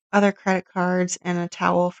checkbook, other credit cards, and a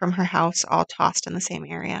towel from her house all tossed in the same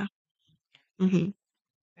area. Hmm.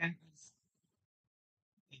 That was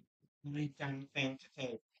a really dumb thing to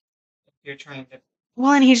take if you're trying to.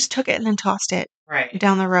 Well, and he just took it and then tossed it Right.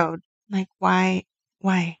 down the road. Like, why?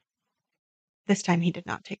 Why? This time he did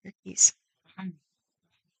not take her keys. I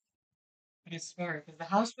swear, because the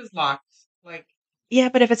house was locked. Like, Yeah,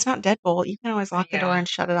 but if it's not deadbolt, you can always lock the door yeah, and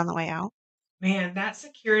shut it on the way out. man, that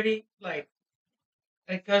security, like,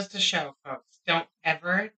 it goes to show, folks, don't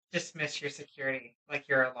ever dismiss your security like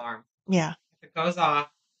your alarm. Yeah. If it goes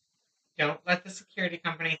off, don't let the security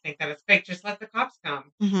company think that it's fake. Just let the cops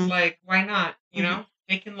come. Hmm. Like, why not? Hmm.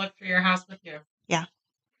 They can look through your house with you. Yeah.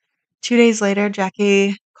 2 days later,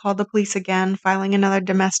 Jackie called the police again, filing another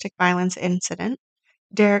domestic violence incident.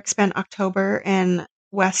 Derrick spent October in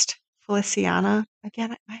West Feliciana.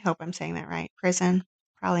 Again, I hope I'm saying that right. Prison.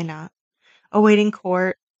 Probably not. Awaiting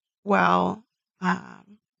court well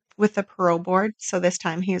with the parole board. So this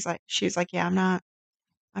time she was like, yeah,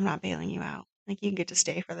 I'm not bailing you out. Like, you get to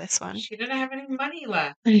stay for this one. She didn't have any money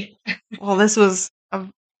left. Well, this was a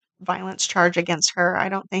violence charge against her. I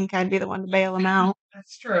don't think I'd be the one to bail him out.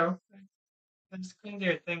 That's true. That's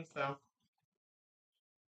crazier things, though.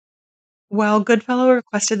 Well, Goodfellow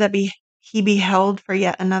requested that he be held for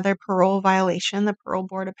yet another parole violation. The parole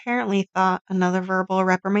board apparently thought another verbal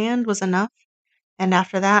reprimand was enough, and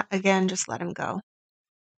after that, again, just let him go.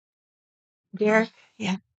 Derek,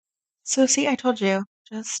 yeah. So see, I told you,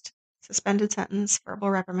 just suspended sentence, verbal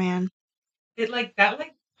reprimand.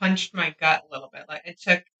 That punched my gut a little bit. Like, it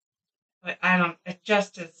took, I don't, it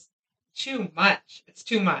just is too much. It's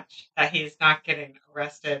too much that he's not getting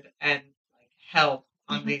arrested and held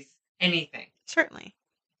on Mhm. anything. Certainly.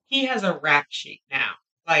 He has a rap sheet now.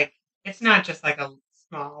 Like, it's not just like a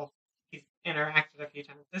small, he's interacted a few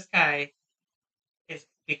times. This guy is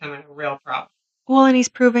becoming a real problem. Well, and he's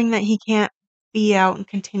proving that he can't be out and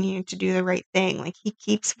continue to do the right thing. Like, he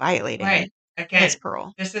keeps violating Right. his Again,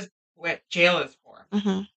 parole. this is what jail is for.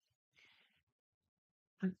 Hmm.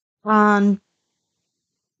 Let's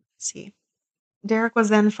see. Derek was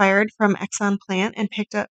then fired from Exxon plant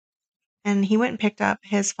and he went and picked up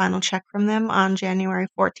his final check from them on January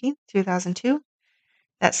 14th, 2002.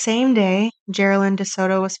 That same day, Geraldine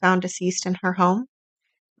DeSoto was found deceased in her home.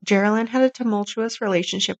 Geraldine had a tumultuous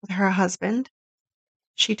relationship with her husband.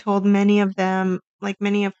 She told many of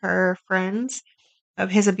her friends,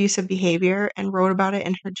 of his abusive behavior and wrote about it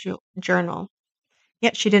in her journal.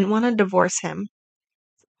 Yet she didn't want to divorce him.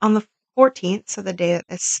 On the 14th, so the day that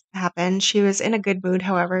this happened, she was in a good mood,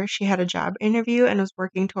 however. She had a job interview and was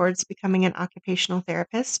working towards becoming an occupational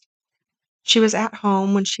therapist. She was at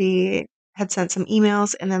home when she had sent some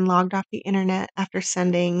emails and then logged off the internet after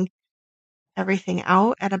sending everything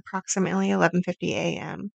out at approximately 11:50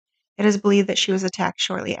 a.m. It is believed that she was attacked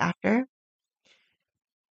shortly after.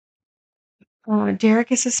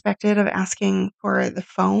 Derek is suspected of asking for the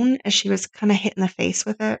phone as she was kind of hit in the face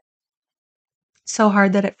with it so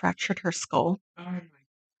hard that it fractured her skull. Oh my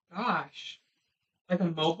gosh. Like her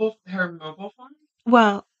mobile phone?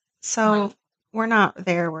 Well, so we're not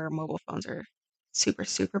there where mobile phones are super,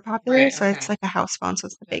 super popular. Right. So it's Okay. like a house phone, so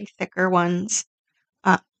it's the Okay. big, thicker ones.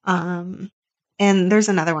 Uh, um, and there's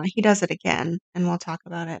another one. He does it again, and we'll talk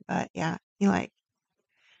about it. But yeah, he like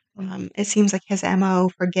it seems like his MO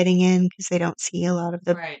for getting in because they don't see a lot of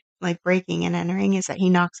the Right. like breaking and entering is that he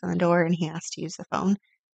knocks on the door and he has to use the phone.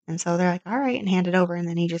 And so they're like, all right, and hand it over, and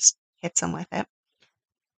then he just hits them with it.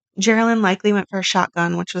 Geraldine likely went for a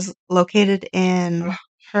shotgun, which was located Oh, in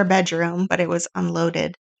her bedroom, but it was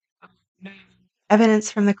unloaded. no.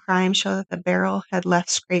 Evidence from the crime showed that the barrel had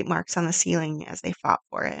left scrape marks on the ceiling as they fought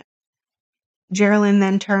for it. Geraldine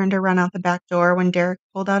then turned to run out the back door when Derrick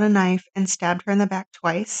pulled out a knife and stabbed her in the back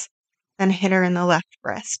twice, then hit her in the left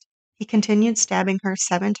breast. He continued stabbing her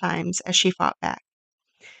 7 times as she fought back.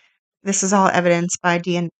 This is all evidenced by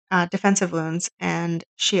defensive wounds, and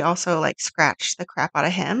she also like scratched the crap out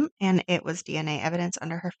of him, and it was DNA evidence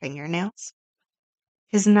under her fingernails.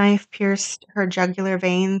 His knife pierced her jugular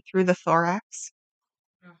vein through the thorax.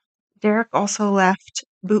 Oh, Derek also left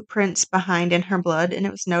boot prints behind in her blood, and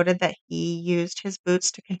it was noted that he used his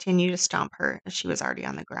boots to continue to stomp her as she was already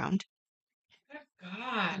on the ground. good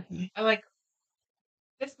God. Mhm, I like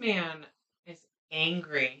this man is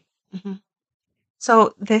angry. mhm.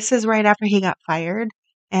 So this is right after he got fired,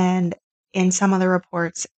 and in some of the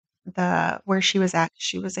reports, the where she was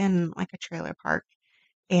in like a trailer park,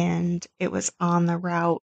 and it was on the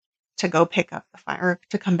route to go pick up the or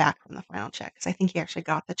to come back from the final check because I think he actually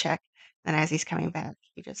got the check. And as he's coming back,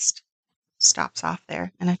 he just stops off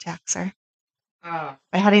there and attacks her. Oh,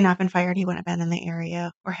 But had he not been fired, he wouldn't have been in the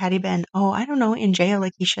area. Or had he been, oh, I don't know, in jail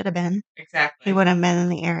like he should have been, he exactly. wouldn't have been in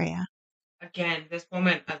the area. Again, this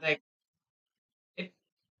woman, I like it.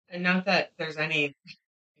 And not that there's any, I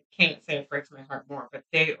can't say it breaks my heart more, but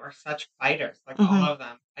they are such fighters. Like all Hmm. of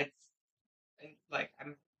them. Like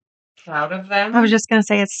I'm proud of I was them. just gonna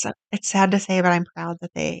say it's sad to say, but I'm proud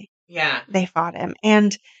that Yeah. they fought him,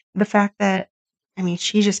 and the fact that I mean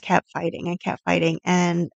she just kept fighting,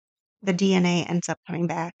 and the DNA ends up coming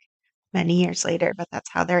back many years later. But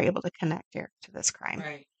that's how they're able to connect Derek to this crime.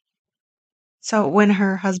 Right. So when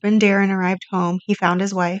her husband Darren arrived home, he found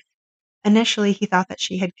his wife. Initially, he thought that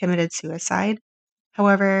she had committed suicide.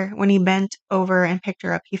 However, when he bent over and picked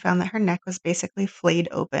her up, he found that her neck was basically flayed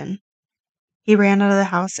open. He ran out of the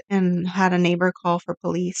house and had a neighbor call for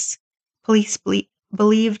police. Police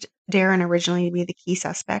believed Darren originally to be the key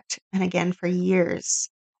suspect, and again, for years,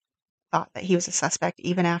 thought that he was a suspect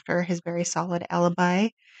even after his very solid alibi,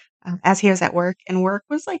 as he was at work, and work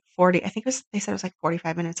was like 40 I think it was they said it was like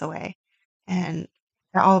 45 minutes away, and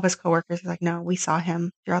all of his coworkers were like, "No, we saw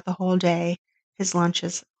him throughout the whole day. His lunch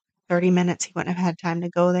is 30 minutes. He wouldn't have had time to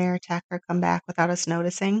go there, attack her, come back without us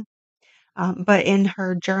noticing." But in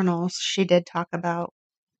her journals, she did talk about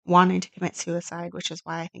wanting to commit suicide, which is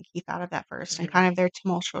why I think he thought of that first, and Mm, kind of their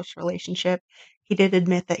tumultuous relationship. He did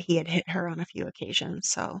admit that he had hit her on a few occasions,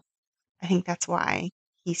 so I think that's why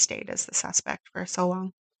he stayed as the suspect for so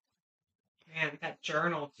long. man, that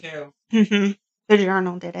journal too. Mhm. The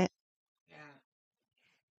journal did it. Yeah.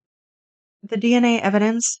 The DNA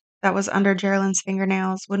evidence that was under Geraldine's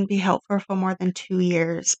fingernails wouldn't be helpful for more than 2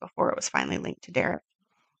 years before it was finally linked to Derek.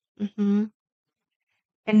 Mhm.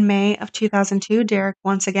 In May of 2002, Derek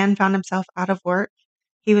once again found himself out of work.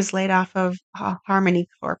 He was laid off of Harmony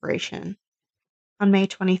Corporation on May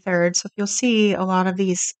 23rd. So if you'll see, a lot of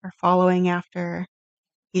these are following after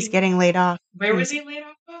he's He, getting laid off. where was It's he laid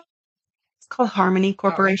off of? called Harmony Oh,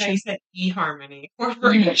 I thought you Corporation. said eHarmony Mhm.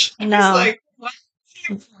 Corporation. I was No, like, what?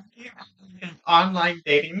 An online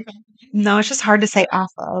dating company? no, it's just hard to say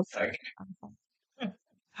off of Okay.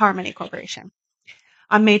 Harmony Corporation.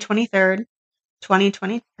 On May 23rd,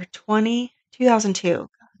 2020 or 2002.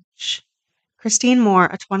 Gosh. Christine Moore,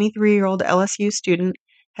 a 23-year-old LSU student,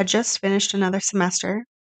 had just finished another semester.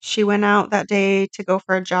 She went out that day to go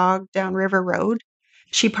for a jog down River Road.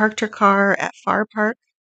 She parked her car at Far Park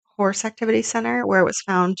Horse Activity Center, where it was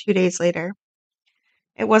found 2 days later.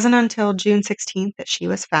 It wasn't until June 16th that she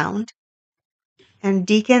was found, and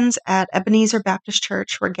deacons at Ebenezer Baptist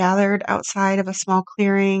Church were gathered outside of a small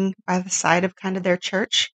clearing by the side of kind of their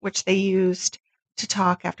church, which they used to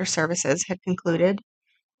talk after services had concluded.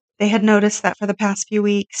 They had noticed that for the past few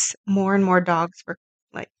weeks, more and more dogs were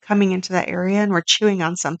like coming into that area and were chewing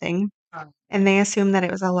on something, Oh, and they assumed that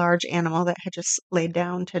it was a large animal that had just laid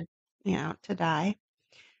down to, to die.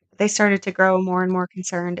 They started to grow more and more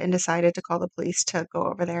concerned and decided to call the police to go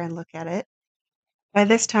over there and look at it. By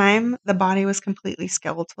this time, the body was completely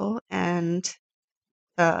skeletal, and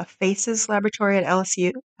the Faces Laboratory at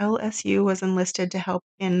LSU was enlisted to help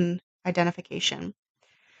in identification.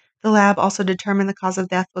 The lab also determined the cause of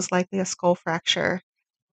death was likely a skull fracture,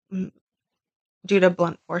 mm, due to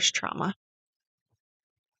blunt force trauma.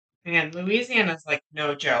 Man, Louisiana's like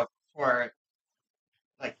no joke for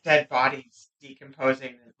like dead bodies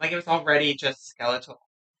decomposing. Like it was already just skeletal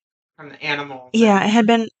from the animals Yeah, and it had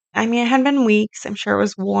been I mean, it had been weeks. I'm sure it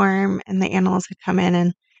was warm and the animals had come in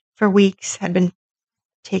and for weeks had been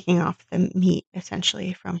taking off the meat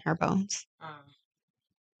essentially from her bones. uh,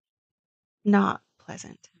 Not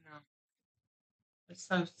pleasant. you know, it's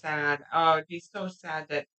so sad. Oh, it'd be so sad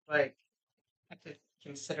that like I have to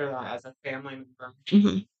consider that as a family member.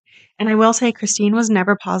 Mhm. And I will say Christine was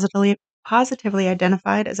never positively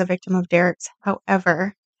identified as a victim of Derek's.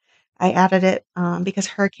 However, I added it because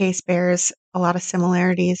her case bears a lot of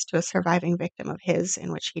similarities to a surviving victim of his,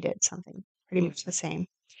 in which he did something pretty much the same.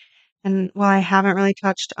 And while I haven't really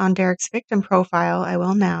touched on Derek's victim profile, I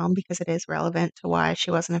will now because it is relevant to why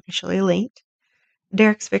she wasn't officially linked.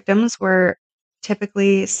 Derek's victims were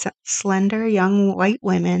typically slender young white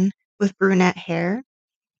women with brunette hair.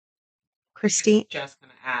 I was Christine, just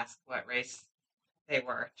gonna ask what race they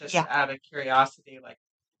were, just yeah, out of curiosity. Like,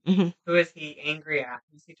 hmm who is he angry at?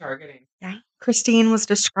 Who's he targeting? yeah. Christine was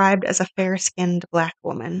described as a fair skinned black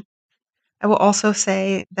woman. I will also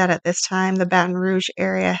say that at this time, the Baton Rouge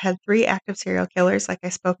area had 3 active serial killers, like I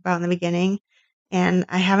spoke about in the beginning, and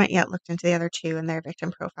I haven't yet looked into the other 2 and their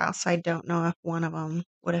victim profiles, so I don't know if one of them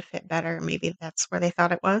would have fit better. Maybe that's where they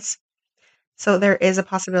thought it was. So there is a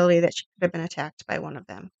possibility that she could have been attacked by one of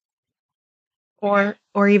them, Okay,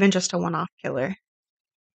 or even just a one-off killer.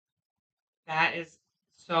 that is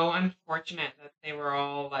so unfortunate that they were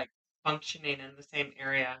all like functioning in the same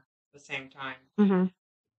area at the same time. Mhm.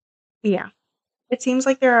 Yeah. It seems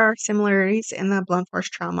like there are similarities in the blunt force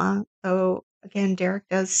trauma, though, again, Derek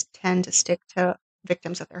does tend to stick to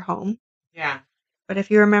victims at their home. Yeah, But if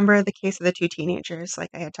you remember the case of the 2 teenagers, like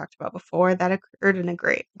I had talked about before, that occurred in a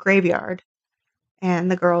graveyard,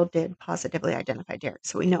 and the girl did positively identify Derek,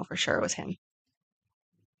 so we know for sure it was him.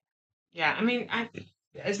 yeah. I mean, I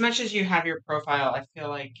as much as you have your profile, I feel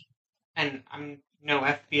like, and I'm no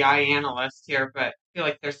FBI analyst here, but I feel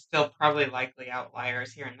like there's still probably likely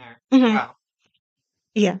outliers here and there as Mhm. well.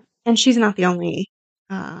 Yeah, and she's not the only,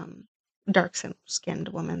 um, dark skinned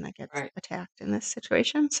woman that gets Right. attacked in this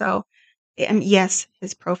situation, so, yes,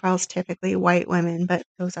 his profile's typically white women, but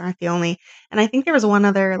those aren't the only and I think there was one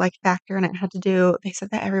other, like, factor, and it had to do they said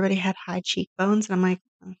that everybody had high cheekbones, and I'm like,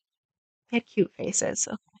 "Mm, they had cute faces,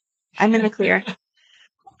 so I'm in the clear."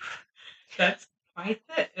 That's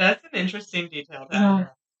that's an interesting detail to add Yeah.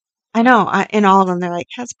 there. I know, in all of them, they're like,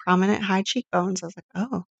 "Has prominent high cheekbones." I was like,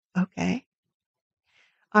 "Oh, okay."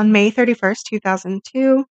 On May 31st,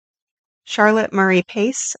 2002, Charlotte Murray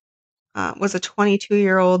Pace, was a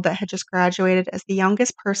 22-year-old that had just graduated as the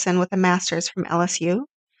youngest person with a master's from LSU.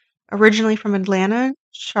 Originally from Atlanta,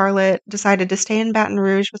 Charlotte decided to stay in Baton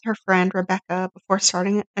Rouge with her friend Rebecca before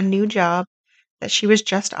starting a new job that she was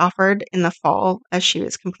just offered in the fall as she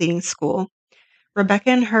was completing school.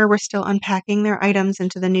 Rebecca and her were still unpacking their items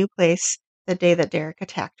into the new place the day that Derek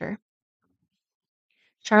attacked her.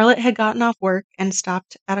 Charlotte had gotten off work and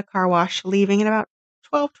stopped at a car wash, leaving at about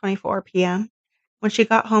 12:24 p.m. When she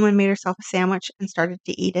got home and made herself a sandwich and started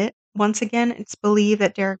to eat it, once again, it's believed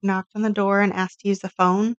that Derek knocked on the door and asked to use the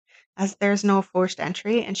phone, as there's no forced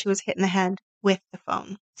entry, and she was hit in the head with the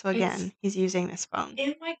phone. So It's again, he's using this phone.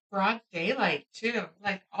 in like broad daylight too.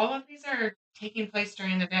 Like all of these are taking place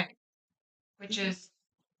during the day, which Mhm. is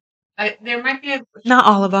there might be Not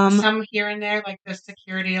all of them. some here and there, like the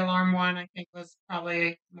security alarm one. I think was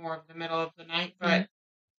probably more of the middle of the night,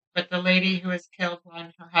 but the lady who was killed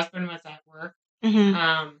when her husband was at work. Hmm.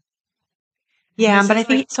 Um, and Yeah, this but is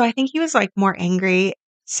like I think he was like more angry.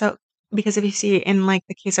 So because if you see in like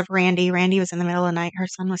the case of Randy, Randy was in the middle of the night, her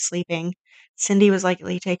son was sleeping. Cindy was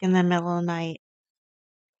likely taken in the middle of the night.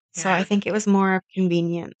 So I yeah, think it was more of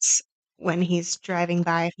convenience when he's driving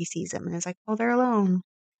by if he sees them and is like, "Oh, they're alone,"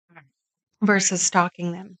 what versus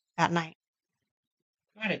stalking them at night.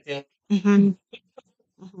 what a dick. Mhm.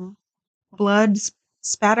 Mhm. Blood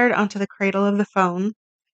spattered onto the cradle of the phone.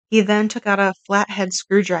 He then took out a flathead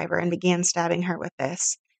screwdriver and began stabbing her with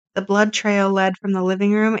this. The blood trail led from the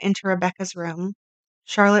living room into Rebecca's room.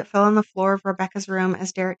 Charlotte fell on the floor of Rebecca's room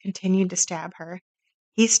as Derek continued to stab her.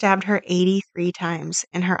 He stabbed her 83 times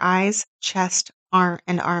in her eyes, chest,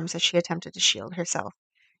 and arms as she attempted to shield herself,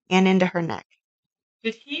 and into her neck.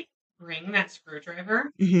 Did he bring that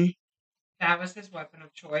screwdriver? Hmm. That was his weapon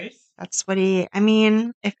of choice. That's what I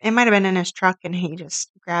mean, if it might have been in his truck and he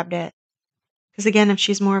just grabbed it. Because again, if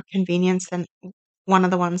she's more of convenience than one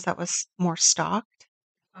of the ones that was more stalked,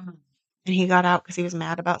 Um, and he got out because he was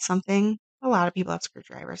mad about something, a lot of people have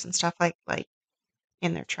screwdrivers and stuff like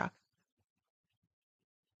in their truck.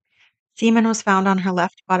 Semen was found on her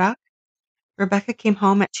left buttock. Rebecca came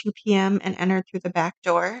home at 2 p.m. and entered through the back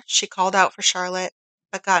door. She called out for Charlotte,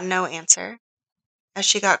 but got no answer. As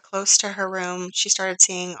she got close to her room, she started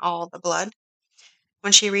seeing all the blood.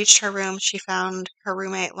 When she reached her room, she found her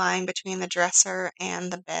roommate lying between the dresser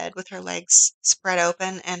and the bed with her legs spread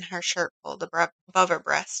open and her shirt pulled above her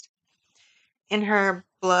breast. In her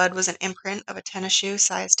blood was an imprint of a tennis shoe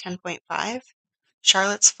size 10.5.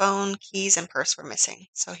 Charlotte's phone, keys, and purse were missing,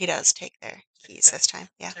 so he does take their keys this time.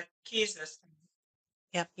 Yeah. Took keys this time.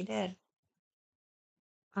 Yep, he did.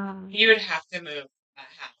 You would have to move that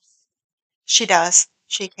house. She does.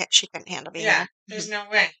 She couldn't handle being Yeah, there. there's no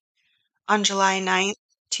way. On July 9th,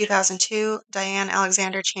 2002, Diane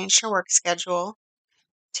Alexander changed her work schedule.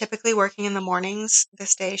 Typically working in the mornings,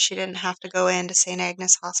 this day she didn't have to go into St.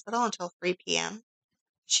 Agnes Hospital until 3 p.m.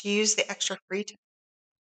 She used the extra free time.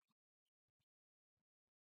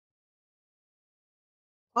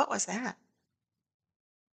 What was that?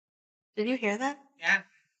 Did you hear that? Yeah.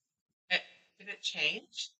 Did it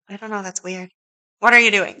change? I don't know. That's weird. What are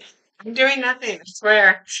you doing? I'm doing nothing, I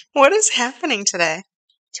swear. What is happening today?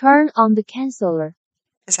 Turn on the canceller.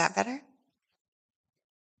 Is that better?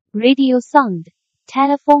 Radio sound.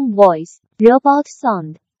 Telephone voice. Robot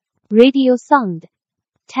sound. Radio sound.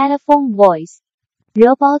 Telephone voice.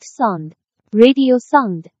 Robot sound. Radio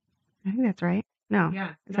sound. I think that's right. No.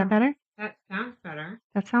 Yeah. Is that better? That sounds better.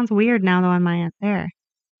 That sounds weird now, though, on my end. There.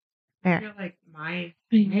 I There. feel like my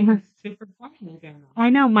is super quiet again. I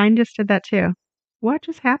know. Mine just did that, too. What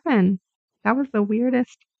just happened? That was the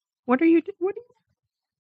weirdest. What are you doing?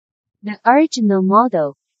 The original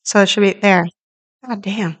model. So it should be there. God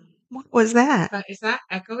damn. What was that? But is that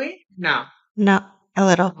echoey? No. No. A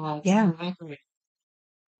little. Oh, it's Yeah. not echoey.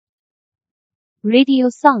 Radio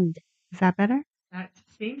sound. Is that better? That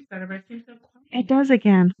seems better, but it seems so quiet. It does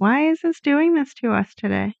again. Why is this doing this to us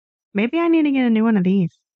today? Maybe I need to get a new one of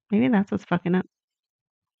these. Maybe that's what's fucking up.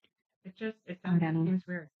 It seems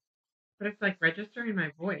weird. But it's like registering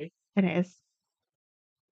my voice. It is.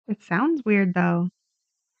 It sounds weird, though.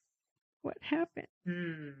 What happened?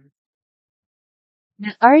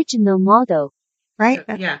 The original model. Right?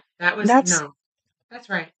 So, yeah, that was no. That's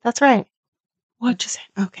right. That's right. What just?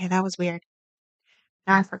 Okay, that was weird.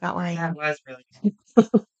 Now I forgot where I am. That was really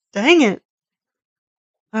good. Dang it.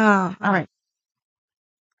 Oh, all right.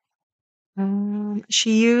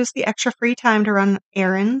 She used the extra free time to run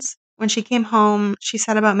errands. When she came home, she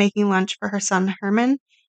set about making lunch for her son Herman,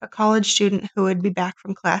 a college student who would be back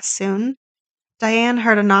from class soon. Diane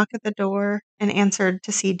heard a knock at the door and answered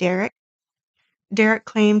to see Derrick. Derrick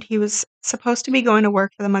claimed he was supposed to be going to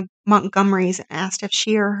work for the Montgomerys and asked if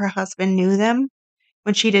she or her husband knew them.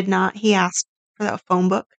 When she did not, he asked for the phone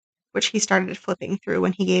book, which he started flipping through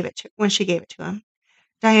when she gave it to him.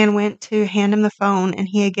 Diane went to hand him the phone, and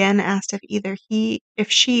he again asked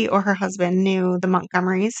if she or her husband knew the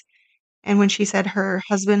Montgomerys. And when she said her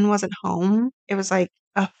husband wasn't home, it was like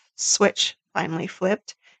a switch finally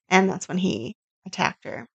flipped, and that's when he attacked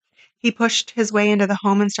her. He pushed his way into the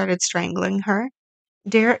home and started strangling her.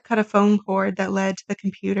 Derrick cut a phone cord that led to the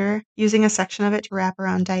computer, using a section of it to wrap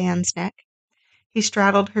around Diane's neck. He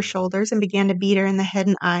straddled her shoulders and began to beat her in the head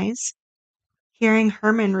and eyes. Hearing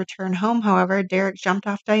Herman return home, however, Derrick jumped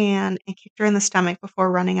off Diane and kicked her in the stomach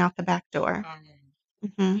before running out the back door.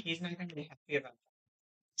 He's not going to be happy about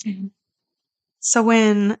that. So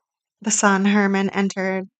when the son, Herman,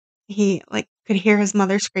 entered, he could hear his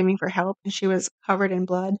mother screaming for help, and she was covered in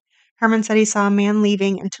blood. Herman said he saw a man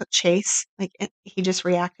leaving and took chase. He just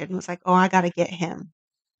reacted and was like, "Oh, I got to get him."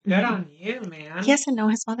 Good on you, man. Yes and no.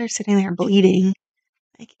 His mother's sitting there bleeding.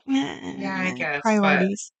 Yeah, I guess.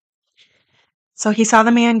 Priorities. So he saw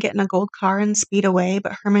the man get in a gold car and speed away,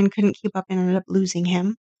 but Herman couldn't keep up and ended up losing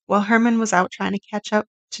him. While Herman was out trying to catch up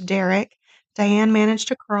to Derrick, Diane managed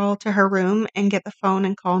to crawl to her room and get the phone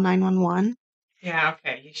and call 911. Yeah,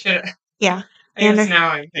 okay. You should have. Yeah. I guess now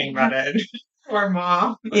I'm thinking about it. Poor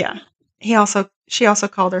mom. Yeah. She also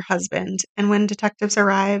called her husband, and when detectives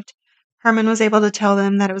arrived, Herman was able to tell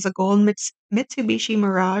them that it was a gold Mitsubishi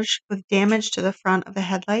Mirage with damage to the front of the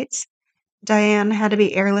headlights. Diane had to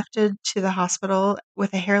be airlifted to the hospital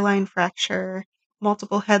with a hairline fracture,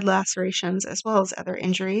 multiple head lacerations, as well as other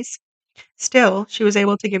injuries. Still, she was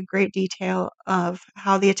able to give great detail of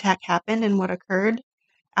how the attack happened and what occurred.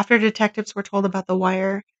 After detectives were told about the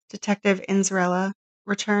wire, Detective Inzarella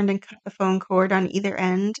returned and cut the phone cord on either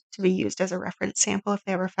end to be used as a reference sample if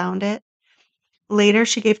they ever found it. Later,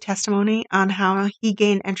 she gave testimony on how he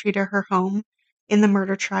gained entry to her home in the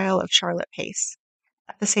murder trial of Charlotte Pace.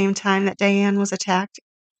 At the same time that Diane was attacked,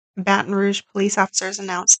 Baton Rouge police officers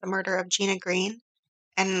announced the murder of Gina Green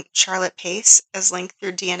and Charlotte Pace as linked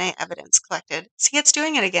through DNA evidence collected. See, it's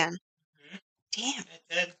doing it again. Damn. It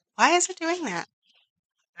did. Why is it doing that?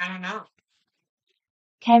 I don't know.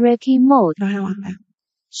 Karaoke mode. No, I don't want that.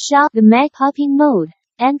 Shop the Mac popping mode.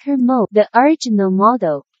 Anchor mode. The original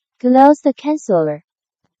model. Close the canceller.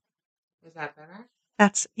 Is that better?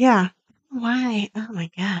 That's, yeah. Why? Oh my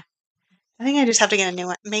God. I think I just have to get a new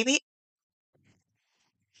one. Maybe.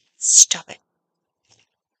 Stop it.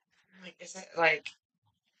 Like, is it like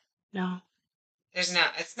No. there's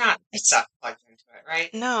not? It's not stuff plugged into it,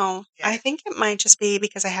 right? No. Yeah. I think it might just be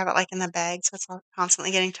because I have it like in the bag, so it's all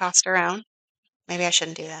constantly getting tossed around. Maybe I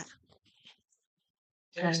shouldn't do that.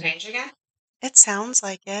 Did it change again? It sounds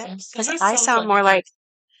like it. It Because almost I sounds sound like more it like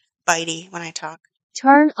bitey when I talk.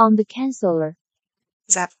 Turn on the canceller.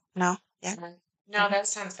 Is that, no? Yeah? No, that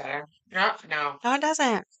sounds better. No, no. No, it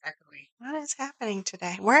doesn't. Echoey. What is happening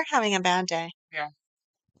today? We're having a bad day. Yeah.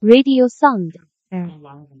 Radio sound. There.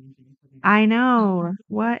 I know.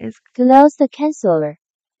 What is Close the canceller.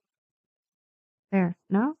 there?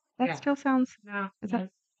 No? That Yeah. still sounds. No. Is that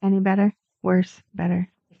any better? Worse? Better?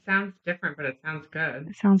 It sounds different, but it sounds good.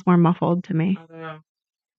 It sounds more muffled to me. Although,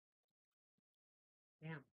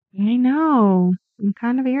 damn. I know. I'm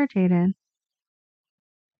kind of irritated.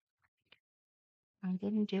 I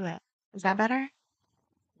didn't do it. Is that better?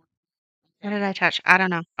 What did I touch? I don't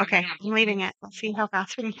know. Okay, I'm leaving it. Let's see how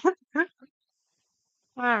fast we can get.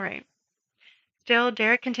 All right. Still,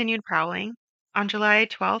 Derrick continued prowling. On July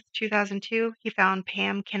 12th, 2002, he found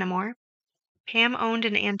Pam Kinnamore. Pam owned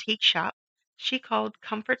an antique shop she called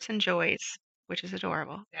Comforts and Joys, which is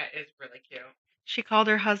adorable. That is really cute. She called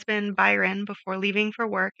her husband Byron before leaving for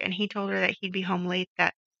work, and he told her that he'd be home late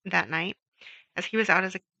that night, as he was out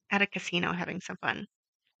at a casino having some fun.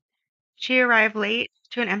 She arrived late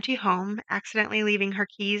to an empty home, accidentally leaving her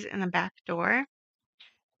keys in the back door.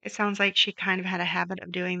 It sounds like she kind of had a habit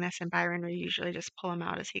of doing this, and Byron would usually just pull him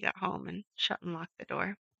out as he got home and shut and lock the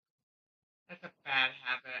door. That's a bad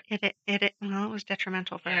habit. Well, it was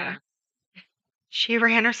detrimental for Yeah. her. She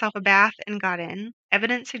ran herself a bath and got in.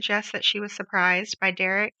 Evidence suggests that she was surprised by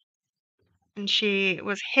Derrick, and she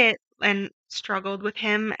was hit and struggled with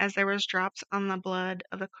him as there was drops on the blood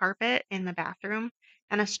of the carpet in the bathroom,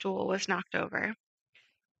 and a stool was knocked over.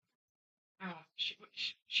 Oh,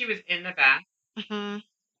 she was in the bath. hmm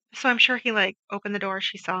So I'm sure he like opened the door,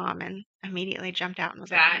 she saw him, and immediately jumped out and was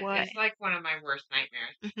That like, "What?" is like one of my worst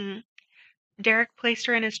nightmares. hmm Derrick placed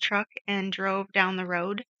her in his truck and drove down the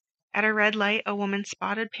road. At a red light, a woman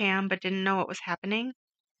spotted Pam but didn't know what was happening.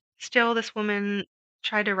 Still, this woman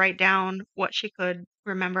tried to write down what she could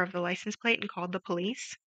remember of the license plate and called the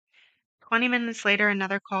police. 20 minutes later,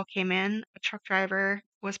 another call came in. A truck driver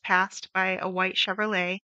was passed by a white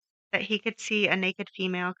Chevrolet that he could see a naked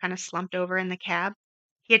female kind of slumped over in the cab.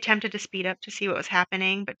 He attempted to speed up to see what was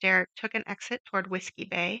happening, but Derrick took an exit toward Whiskey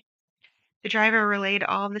Bay. The driver relayed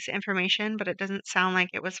all of this information, but it doesn't sound like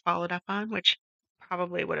it was followed up on, which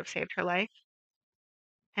probably would have saved her life.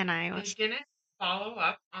 And I They was didn't follow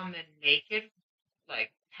up on the naked,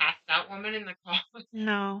 like passed out woman in the call.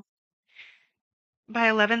 no. By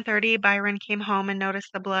 11:30, Byron came home and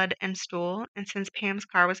noticed the blood and stool, and since Pam's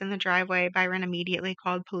car was in the driveway, Byron immediately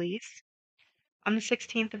called police. On the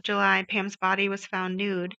 16th of July, Pam's body was found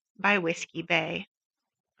nude by Whiskey Bay,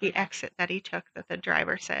 the exit that he took that the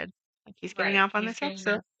driver said. Like he's getting off on this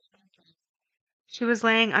exit. She was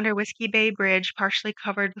laying under Whiskey Bay Bridge, partially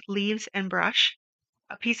covered with leaves and brush,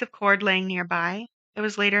 a piece of cord laying nearby. It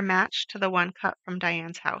was later matched to the one cut from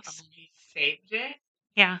Diane's house. He saved it.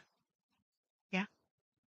 Yeah. Yeah.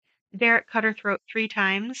 Derrick cut her throat 3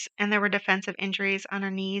 times, and there were defensive injuries on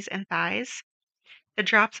her knees and thighs. The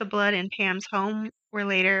drops of blood in Pam's home were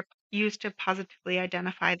later used to positively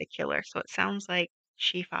identify the killer, so it sounds like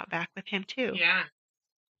she fought back with him too. Yeah.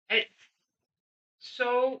 It's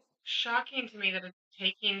so shocking to me that it's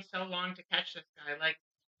taking so long to catch this guy. Like,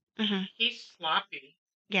 he's sloppy.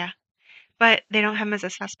 Yeah. But they don't have him as a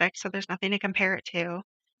suspect, so there's nothing to compare it to.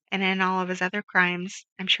 And in all of his other crimes,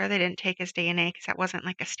 I'm sure they didn't take his DNA because that wasn't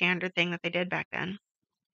like a standard thing that they did back then.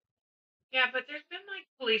 Yeah, but there's been like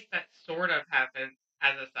police that sort of have him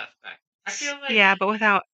as a suspect. I feel like Yeah, but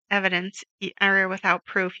without evidence or without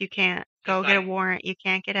proof, you can't go get a like- warrant. You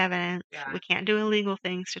can't get evidence. Yeah. We can't do illegal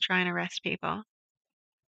things to try and arrest people.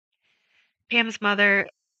 Pam's mother,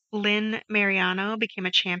 Lynn Mariano, became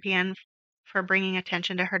a champion for bringing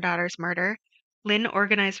attention to her daughter's murder. Lynn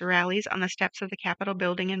organized rallies on the steps of the Capitol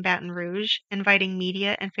building in Baton Rouge, inviting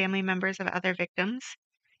media and family members of other victims.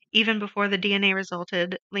 Even before the DNA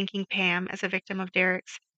resulted linking Pam as a victim of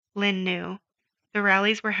Derrick's, Lynn knew. The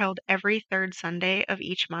rallies were held every third Sunday of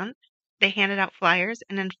each month. They handed out flyers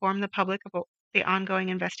and informed the public of the ongoing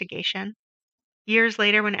investigation. Years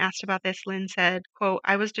later, when asked about this, Lynn said, quote,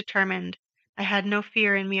 "I was determined. I had no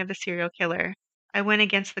fear in me of the serial killer. I went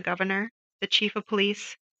against the governor, the chief of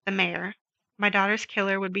police, the mayor. My daughter's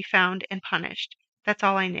killer would be found and punished. That's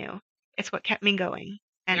all I knew. It's what kept me going.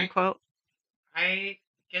 End Yeah. quote. I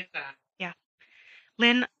get that. Yeah.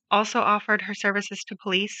 Lynn also offered her services to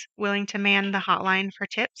police, willing to man the hotline for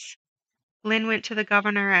tips. Lynn went to the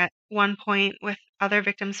governor at one point with other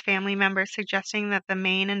victims' family members, suggesting that the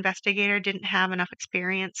main investigator didn't have enough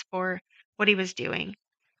experience for what he was doing.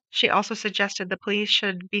 She also suggested the police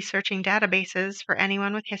should be searching databases for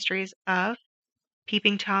anyone with histories of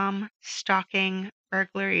peeping Tom, stalking,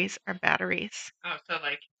 burglaries, or batteries. Oh, so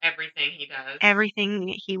like everything he does. Everything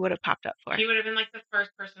he would have popped up for. He would have been like the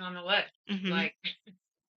first person on the list. Mhm. Like,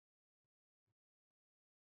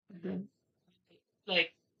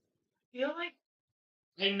 like, I feel like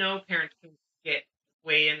I know parents can get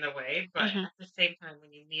way in the way, but at the same time,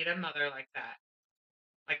 when you meet a mother like that,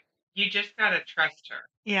 like you just gotta trust her.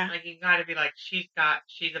 Yeah. Like you gotta be like, she's a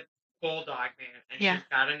bulldog, man, and Yeah. she's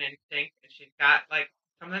got an instinct, and she's got like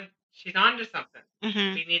something. She's onto something.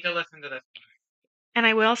 We need to listen to this. And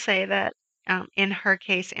I will say that in her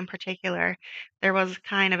case in particular, there was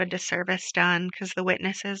kind of a disservice done because the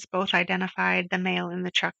witnesses both identified the male in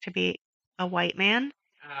the truck to be a white man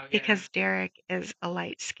Oh yeah. because Derrick is a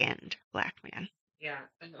light-skinned black man. Yeah,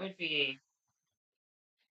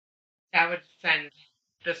 that would send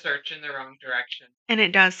the search in the wrong direction. And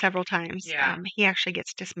it does several times. Yeah. He actually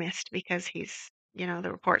gets dismissed because he's,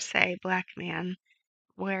 the reports say black man,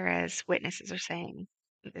 whereas witnesses are saying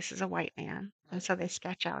this is a white man. And so they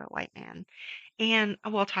sketch out a white man. And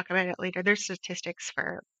we'll talk about it later. There's statistics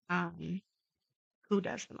for who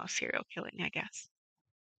does the most serial killing, I guess.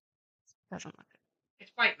 Doesn't look good.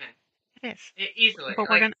 It's white men. It is. Easily. But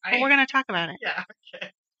we're gonna talk about it. Yeah,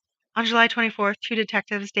 okay. On July 24th, two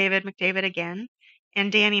detectives, David McDavid again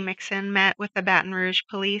and Danny Mixon, met with the Baton Rouge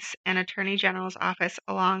Police and Attorney General's office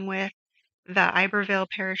along with the Iberville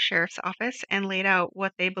Parish Sheriff's Office and laid out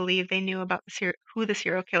what they believed they knew about who the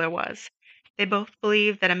serial killer was. They both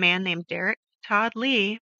believed that a man named Derrick Todd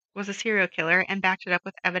Lee was a serial killer and backed it up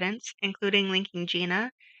with evidence, including linking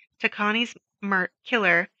Gina to Connie's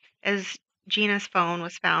killer, as Gina's phone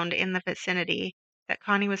was found in the vicinity that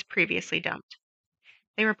Connie was previously dumped.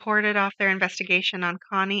 They reported off their investigation on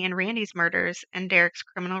Connie and Randy's murders and Derrick's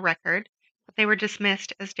criminal record, but they were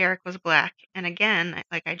dismissed as Derrick was black. And again,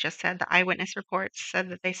 like I just said, the eyewitness reports said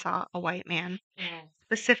that they saw a white man,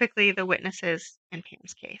 specifically the witnesses in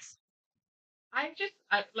Pam's case. I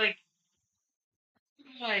at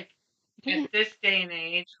this day and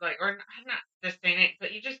age, or not this day and age,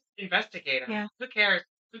 but you just investigate him. Yeah. Who cares?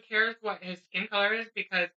 Who cares what his skin color is?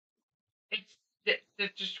 Because it's the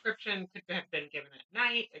description could have been given at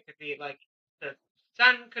night. It could be like the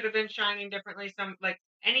sun could have been shining differently.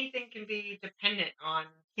 Anything can be dependent on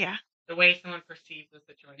the way someone perceives the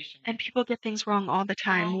situation. And people get things wrong all the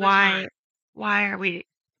time. All the time. Why are we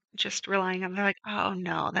just relying on? They're like, oh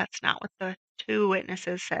no, that's not what the two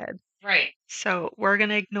witnesses said. Right. So we're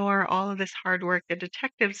gonna ignore all of this hard work the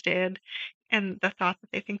detectives did, and the thought that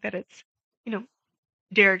they think that it's,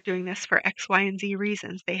 Derrick doing this for X, Y, and Z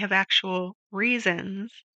reasons. They have actual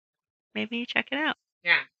reasons. Maybe check it out.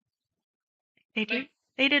 Yeah.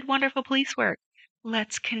 They did wonderful police work.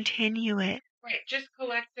 Let's continue it. Right. Just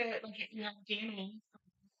collect it. Like if you have DNA.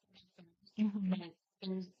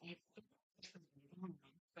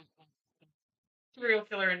 Serial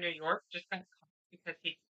killer in New York just got caught because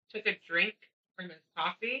he took a drink from his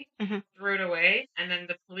coffee, threw it away, and then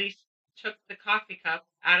the police took the coffee cup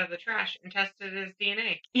out of the trash and tested his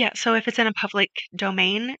DNA. Yeah, so if it's in a public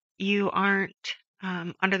domain, you aren't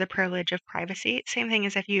under the privilege of privacy. Same thing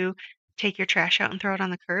as if you take your trash out and throw it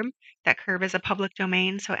on the curb. That curb is a public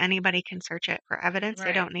domain, so anybody can search it for evidence.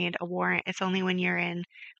 They don't need a warrant. It's only when you're in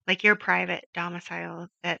your private domicile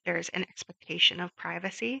that there's an expectation of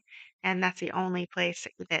privacy, and that's the only place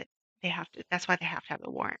that they have to. That's why they have to have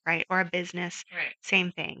a warrant, right? Or a business,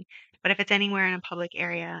 same thing. But if it's anywhere in a public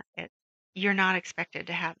area, you're not expected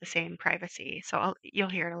to have the same privacy. So you'll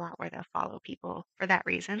hear it a lot where they'll follow people for that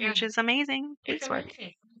reason, which is amazing. It's work.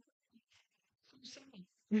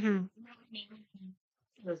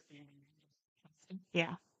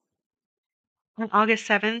 Yeah. On August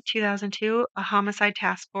 7th, 2002, a homicide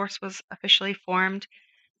task force was officially formed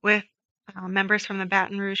with members from the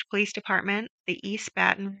Baton Rouge Police Department, the East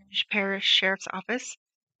Baton Rouge Parish Sheriff's Office,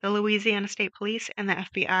 the Louisiana State Police, and the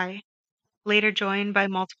FBI. Later joined by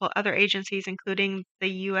multiple other agencies, including the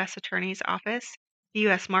U.S. Attorney's Office, the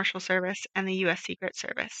U.S. Marshal Service, and the U.S. Secret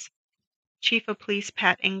Service. Chief of Police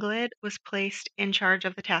Pat Englund was placed in charge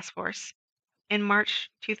of the task force. In March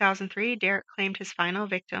 2003, Derrick claimed his final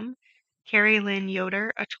victim, Carrie Lynn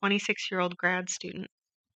Yoder, a 26-year-old grad student.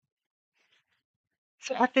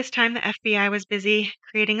 So at this time, the FBI was busy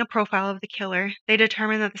creating a profile of the killer. They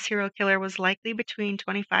determined that the serial killer was likely between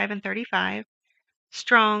 25 and 35,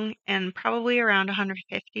 strong, and probably around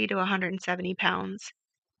 150 to 170 pounds.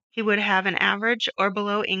 He would have an average or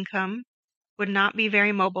below income, would not be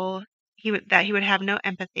very mobile, he would have no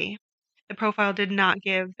empathy. The profile did not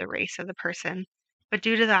give the race of the person, but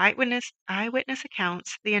due to the eyewitness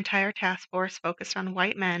accounts, the entire task force focused on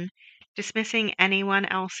white men, dismissing anyone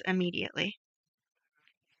else immediately.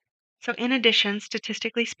 So, in addition,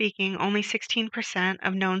 statistically speaking, only 16%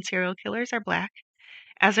 of known serial killers are black.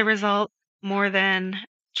 As a result, more than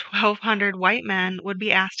 1,200 white men would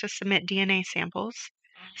be asked to submit DNA samples.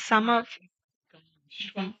 Some of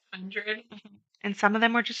 1,200? and some of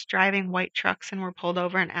them were just driving white trucks and were pulled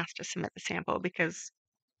over and asked to submit the sample because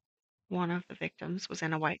one of the victims was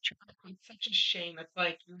in a white truck. It's such a shame. It's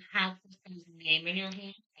like you have this guy's name in your hand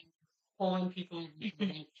and pulling people over with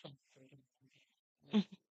white trucks.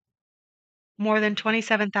 More than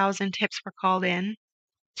 27,000 tips were called in,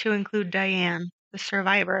 to include Diane, the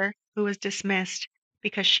survivor, who was dismissed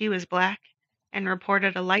because she was black and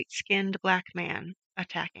reported a light-skinned black man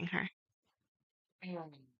attacking her.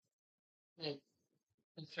 Like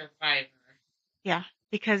the survivor. Yeah,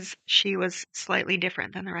 because she was slightly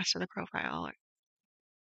different than the rest of the profile.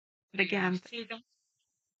 But again, see, that's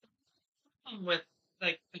the problem with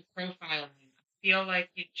like the profiling. I feel like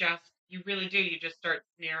you really do. You just start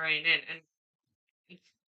narrowing in, and it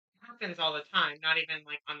happens all the time. Not even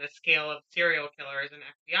like on the scale of serial killers and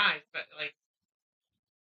FBI's, but like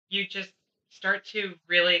you just start to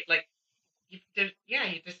really like you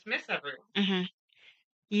dismiss everyone.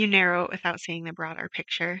 you narrow it without seeing the broader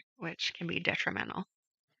picture, which can be detrimental.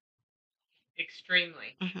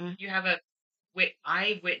 Extremely. You have a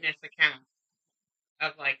eyewitness account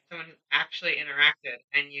of like someone who actually interacted,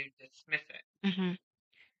 and you dismiss it.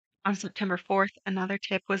 On September 4th, another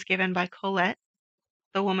tip was given by Colette,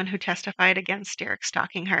 the woman who testified against Derrick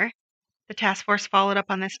stalking her. The task force followed up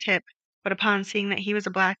on this tip, but upon seeing that he was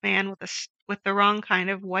a black man with the wrong kind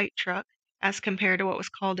of white truck as compared to what was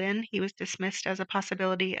called in, he was dismissed as a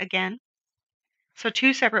possibility again. So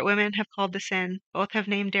 2 separate women have called this in. Both have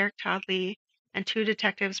named Derrick Todd Lee, and 2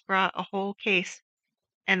 detectives brought a whole case,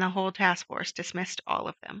 and the whole task force dismissed all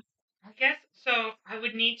of them. I guess so. I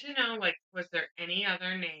would need to know, like, was there any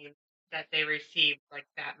other name that they received like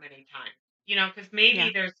that many times? You know, because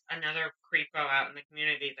maybe there's another creepo out in the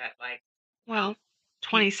community that, like, well,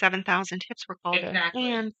 27,000 tips were called in,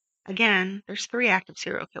 and again, there's 3 active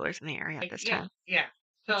serial killers in the area at this time. Yeah.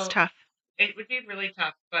 So it's tough. It would be really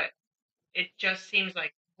tough, but it just seems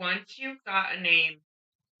like once you've got a name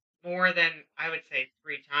more than, I would say,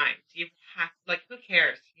 3 times, you have, like, who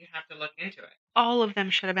cares? You have to look into it. All of them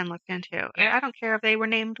should have been looked into. Yeah. I don't care if they were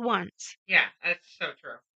named once. Yeah, that's so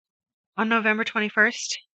true. On November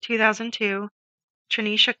 21st, 2002,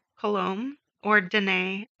 Tranisha Colomb, or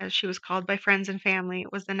Danae, as she was called by friends and family,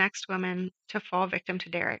 was the next woman to fall victim to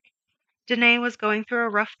Derrick. Danae was going through a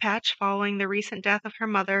rough patch following the recent death of her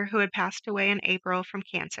mother, who had passed away in April from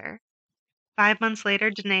cancer. 5 months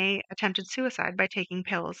later, Danae attempted suicide by taking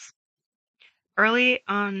pills. Early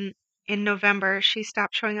on in November, she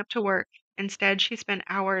stopped showing up to work. Instead, she spent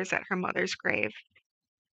hours at her mother's grave.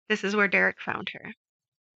 This is where Derrick found her.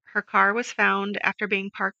 Her car was found after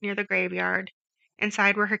being parked near the graveyard.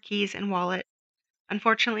 Inside were her keys and wallet.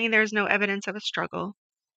 Unfortunately, there is no evidence of a struggle.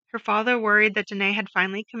 Her father worried that Danae had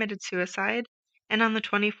finally committed suicide, and on the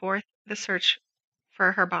 24th, the search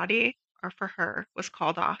for her body, or for her, was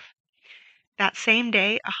called off. That same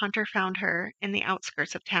day, a hunter found her in the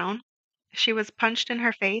outskirts of town. She was punched in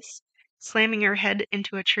her face, slamming her head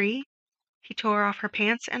into a tree. He tore off her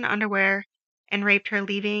pants and underwear and raped her,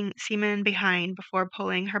 leaving semen behind before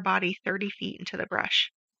pulling her body 30 feet into the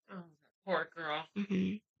brush. Oh, poor girl.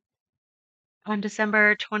 On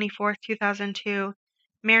December 24th, 2002,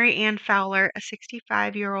 Mary Ann Fowler, a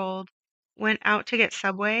 65-year-old, went out to get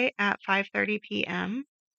Subway at 5:30 p.m.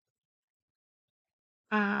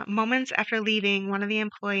 Moments after leaving, one of the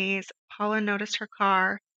employees, Paula, noticed her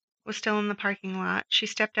car was still in the parking lot. She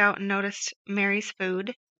stepped out and noticed Mary's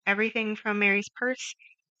food, everything from Mary's purse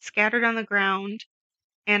scattered on the ground,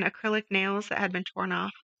 and acrylic nails that had been torn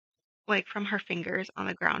off, like from her fingers, on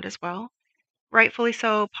the ground as well. Rightfully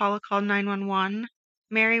so, Paula called 911.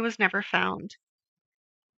 Mary was never found.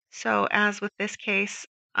 So, as with this case,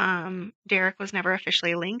 Derrick was never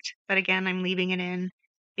officially linked, but again, I'm leaving it in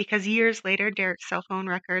because years later, Derrick's cell phone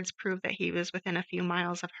records prove that he was within a few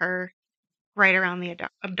miles of her right around the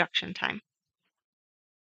abduction time.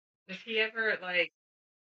 Does he ever, like,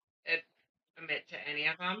 admit to any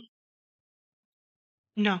of them?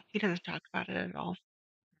 No, he doesn't talk about it at all.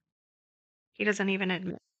 He doesn't even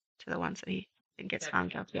admit to the ones that he gets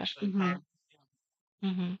found out. Yes.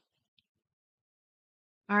 Mm-hmm.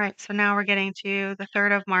 All right, so now we're getting to the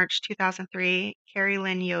 3rd of March 2003. Carrie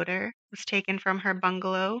Lynn Yoder was taken from her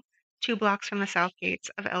bungalow 2 blocks from the south gates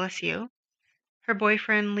of LSU. Her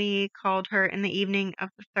boyfriend Lee called her in the evening of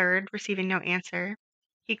the 3rd, receiving no answer.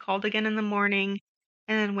 He called again in the morning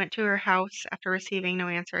and then went to her house after receiving no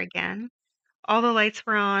answer again. All the lights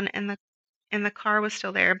were on and the car was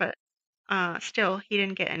still there, but still he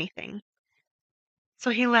didn't get anything. So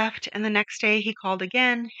he left, and the next day he called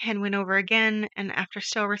again and went over again, and after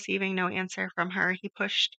still receiving no answer from her, he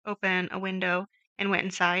pushed open a window and went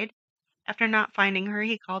inside. After not finding her,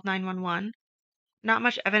 he called 911. Not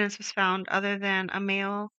much evidence was found other than a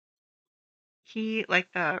mail key, like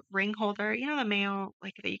the ring holder, the mail,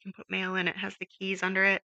 like that you can put mail in, it has the keys under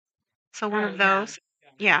it. So one of those,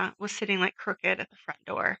 yeah, was sitting like crooked at the front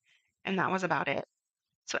door, and that was about it.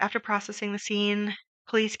 So after processing the scene,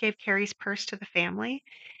 police gave Carrie's purse to the family,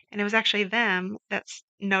 and it was actually them that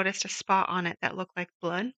noticed a spot on it that looked like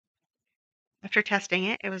blood. After testing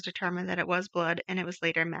it, it was determined that it was blood, and it was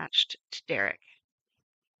later matched to Derrick.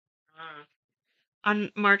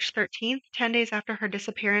 On March 13th, 10 days after her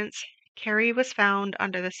disappearance, Carrie was found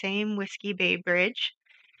under the same Whiskey Bay Bridge.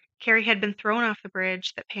 Carrie had been thrown off the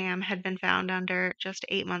bridge that Pam had been found under just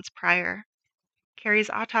 8 months prior.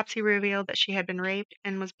 Carrie's autopsy revealed that she had been raped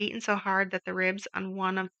and was beaten so hard that the ribs on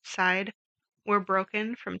one side were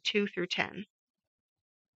broken from 2 through 10.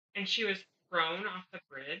 And she was thrown off the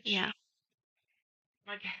bridge? Yeah.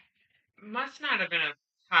 Like, must not have been a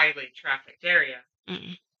highly trafficked area.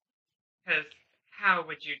 Mm-mm. Because how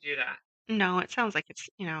would you do that? No, it sounds like it's,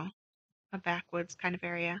 a backwoods kind of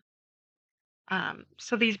area.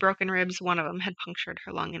 So these broken ribs, one of them had punctured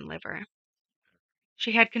her lung and liver.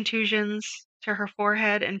 She had contusions to her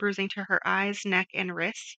forehead and bruising to her eyes, neck, and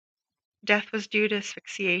wrists. Death was due to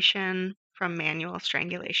asphyxiation from manual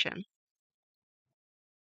strangulation.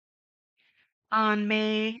 On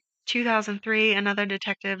May 2003, another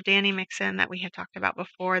detective, Danny Mixon, that we had talked about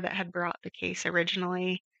before, that had brought the case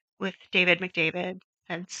originally with David McDavid,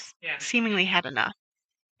 had seemingly had enough.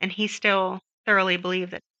 And he still thoroughly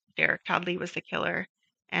believed that Derrick Todd Lee was the killer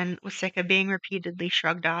and was sick of being repeatedly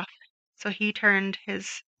shrugged off. So he turned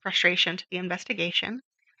his frustration to the investigation,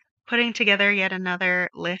 putting together yet another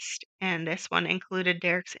list, and this one included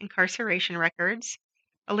Derrick's incarceration records,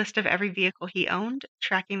 a list of every vehicle he owned,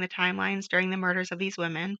 tracking the timelines during the murders of these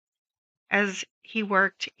women. As he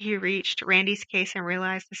worked, he reached Randy's case and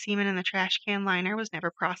realized the semen in the trash can liner was never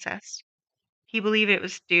processed. He believed it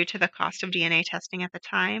was due to the cost of DNA testing at the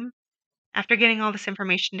time. After getting all this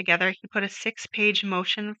information together, he put a 6-page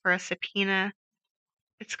motion for a subpoena.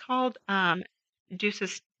 It's called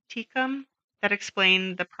Ducis Tecum, that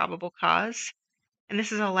explained the probable cause. And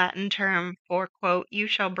this is a Latin term for, quote, "you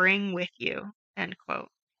shall bring with you," end quote.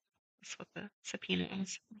 That's what the subpoena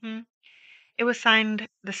is. It was signed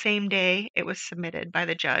the same day it was submitted by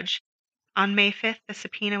the judge. On May 5th, the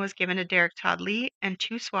subpoena was given to Derrick Todd Lee, and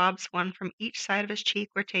 2 swabs, one from each side of his cheek,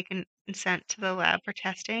 were taken and sent to the lab for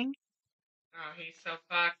testing. Oh, he's so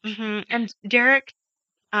fucked. And Derrick,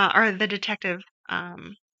 or the detective,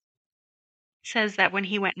 says that when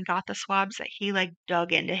he went and got the swabs, that he like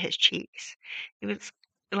dug into his cheeks. He was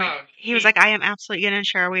like, "I am absolutely going to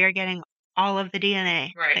ensure we are getting all of the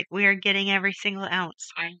DNA. Right. Like, we are getting every single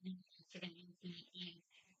ounce."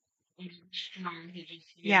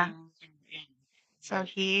 Yeah. So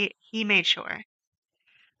he made sure.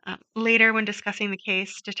 Later, when discussing the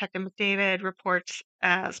case, Detective McDavid reports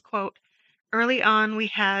as, quote, "early on, we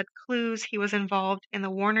had clues he was involved in the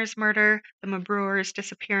Warner's murder, the Mabrewer's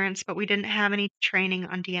disappearance, but we didn't have any training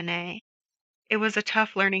on DNA. It was a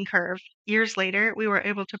tough learning curve. Years later, we were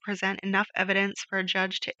able to present enough evidence for a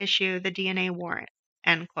judge to issue the DNA warrant,"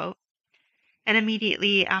 end quote. And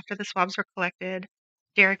immediately after the swabs were collected,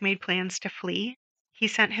 Derrick made plans to flee. He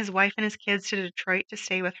sent his wife and his kids to Detroit to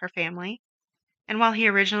stay with her family. And while he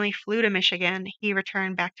originally flew to Michigan, he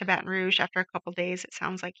returned back to Baton Rouge after a couple days. It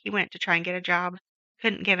sounds like he went to try and get a job,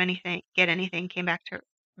 couldn't get anything, came back to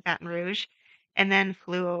Baton Rouge, and then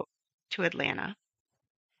flew to Atlanta.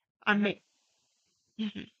 On May.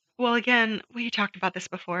 Well, again, we talked about this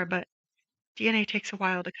before, but DNA takes a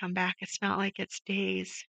while to come back. It's not like it's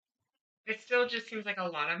days. It still just seems like a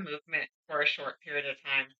lot of movement for a short period of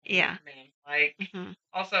time. Yeah. Man. Like,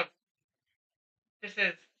 also, this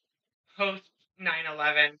is post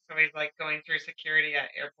 9/11, so he's like going through security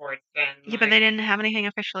at airports. And yeah, but they didn't have anything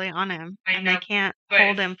officially on him, and they can't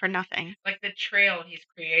hold him for nothing. Like, the trail he's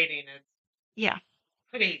creating is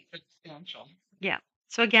pretty substantial. Yeah.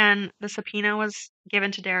 So again, the subpoena was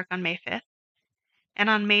given to Derrick on May 5th, and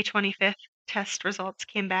on May 25th, test results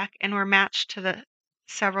came back and were matched to the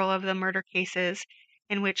several of the murder cases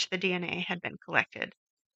in which the DNA had been collected.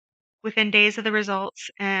 Within days of the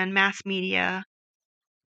results and mass media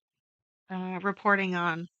reporting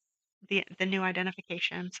on the new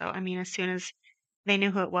identification. So I mean, as soon as they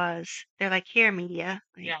knew who it was, they're like, "Here, media,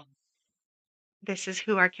 like Yeah. this is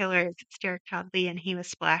who our killer is. It's Derrick Todd Lee," and he was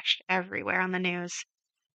splashed everywhere on the news.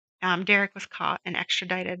 Derrick was caught and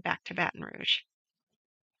extradited back to Baton Rouge.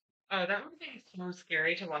 Oh, that would be so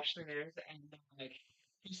scary to watch the news and like,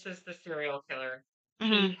 this is the serial killer. He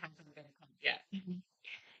hmm hasn't been caught yet. hmm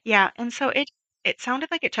Yeah, and so it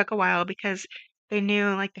sounded like it took a while because they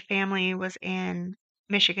knew like the family was in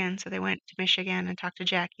Michigan, so they went to Michigan and talked to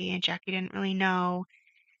Jackie, and Jackie didn't really know.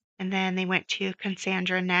 And then they went to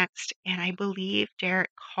Cassandra next, and I believe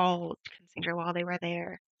Derrick called Cassandra while they were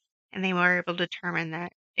there, and they were able to determine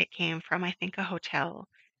that it came from, I think, a hotel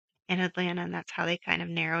in Atlanta, and that's how they kind of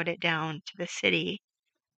narrowed it down to the city.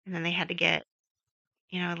 And then they had to get,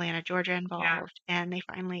 Atlanta, Georgia Yeah. involved, and they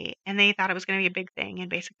thought it was going to be a big thing, and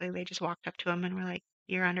basically they just walked up to him and were like,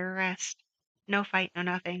 "You're under arrest." No fight, no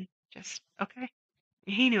nothing. Just, okay.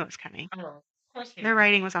 He knew it was coming. Oh, of course he The knew.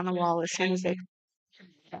 writing was on the Yeah. wall as soon as they,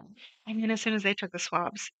 Yeah. I mean, as soon as they took the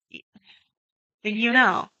swabs, then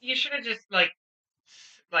You should have just like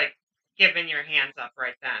given your hands up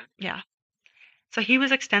right then. Yeah. So he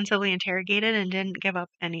was extensively interrogated and didn't give up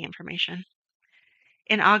any information.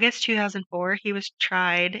 In August 2004, he was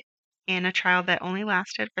tried in a trial that only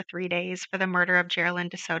lasted for 3 days for the murder of Geraldine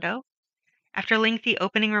DeSoto. After lengthy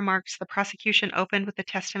opening remarks, the prosecution opened with the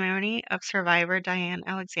testimony of survivor Diane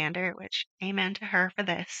Alexander, which, amen to her for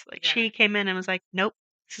this. Like, Yeah. she came in and was like, "Nope,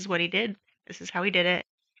 this is what he did. This is how he did it."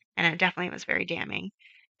 And it definitely was very damning.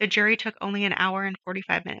 The jury took only an hour and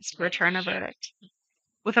 45 minutes to return a verdict.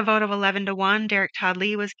 With a vote of 11 to 1, Derrick Todd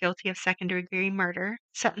Lee was guilty of second-degree murder.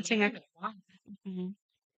 Mhm.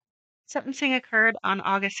 Sentencing occurred on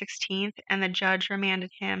August 16th, and the judge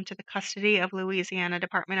remanded him to the custody of Louisiana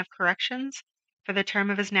Department of Corrections for the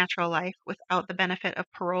term of his natural life without the benefit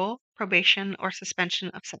of parole, probation, or suspension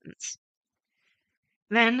of sentence.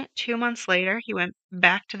 Then, 2 months later, he went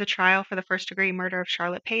back to the trial for the first-degree murder of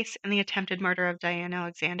Charlotte Pace and the attempted murder of Diane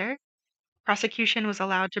Alexander. Prosecution was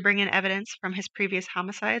allowed to bring in evidence from his previous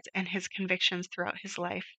homicides and his convictions throughout his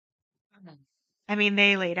life. I mean,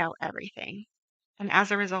 they laid out everything. And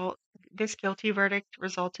as a result, this guilty verdict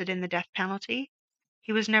resulted in the death penalty.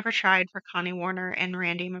 He was never tried for Connie Warner and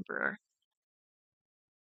Randy McBrewer.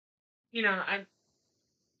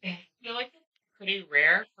 I feel like it's pretty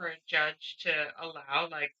rare for a judge to allow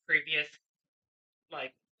like previous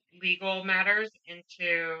like legal matters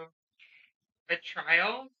into a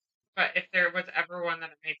trial. But if there was ever one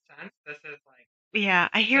that made sense, this is like Yeah,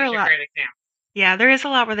 I hear a such a lot. great example. Yeah, there is a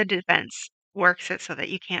lot where the defense works it so that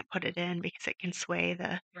you can't put it in because it can sway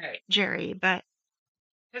the Right. jury. But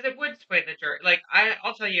Because it would sway the jury. Like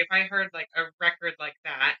I'll tell you, if I heard like a record like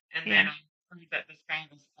that, and then yeah, I heard that this guy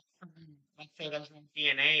was, let's say there's no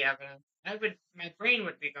DNA evidence, my brain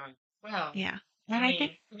would be going, well, yeah. I And I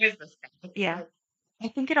think, mean, who is this guy? yeah, I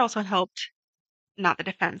think it also helped not the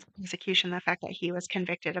defense, the prosecution, the fact that he was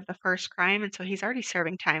convicted of the first crime, and so he's already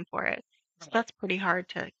serving time for it. So Right. that's pretty hard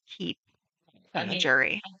to keep I from the mean,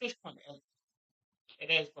 jury. at this point, it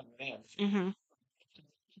is what it is. hmm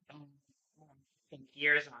Think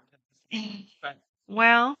years on to this, but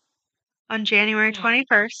Well, on January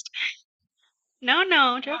 21st, no,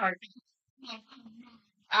 Joe.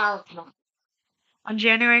 On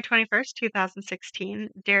January 21st, 2016,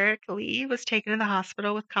 Derrick Lee was taken to the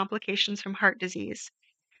hospital with complications from heart disease.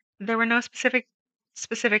 There were no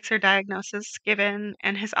specifics or diagnosis given,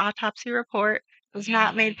 and his autopsy report was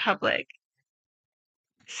not made public.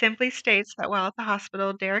 Simply states that while at the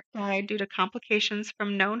hospital, Derrick died due to complications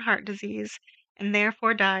from known heart disease and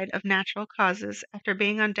therefore died of natural causes after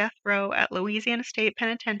being on death row at Louisiana State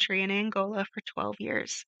Penitentiary in Angola for 12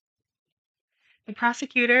 years. The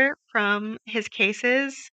prosecutor from his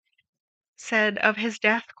cases said of his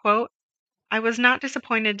death, quote, "I was not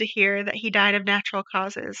disappointed to hear that he died of natural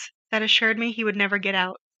causes. That assured me he would never get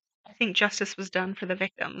out. I think justice was done for the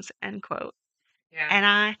victims," end quote. yeah, And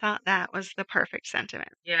I thought that was the perfect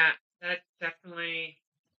sentiment. yeah, that definitely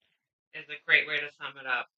is a great way to sum it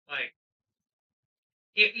up. Like,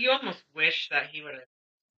 you almost wish that he would have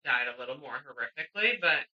died a little more horrifically,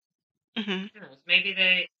 but hmm who knows? Maybe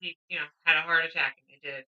he had a heart attack and they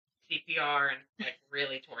did CPR and like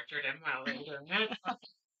really tortured him while they were doing it.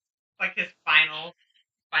 Like his final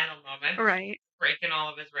moments, Right. breaking all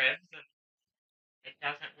of his ribs, and it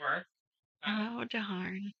doesn't work. Oh,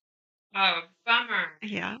 darn. Oh, bummer.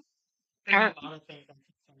 Yeah. There are a lot of things I'm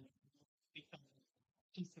concerned about because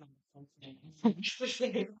just not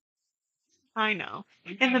sensitive. I know.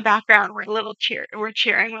 In the background, we're cheering.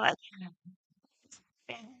 We're like,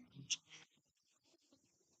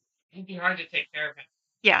 It'd be hard to take care of him.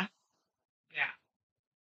 yeah.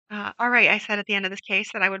 Yeah. All right. I said at the end of this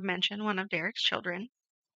case that I would mention one of Derrick's children.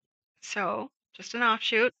 So, just an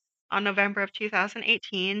offshoot. On November of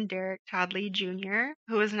 2018, Derrick Todd Lee Jr.,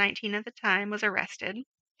 who was 19 at the time, was arrested.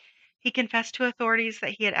 He confessed to authorities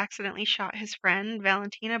that he had accidentally shot his friend,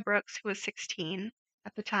 Valentina Brooks, who was 16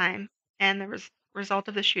 at the time, and the result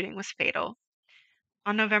of the shooting was fatal.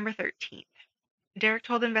 On November 13th, Derrick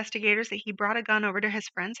told investigators that he brought a gun over to his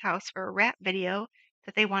friend's house for a rap video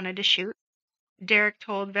that they wanted to shoot. Derrick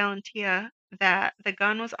told Valentina that the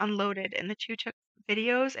gun was unloaded, and the two took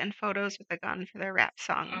videos and photos with the gun for their rap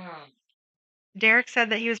song. Derrick said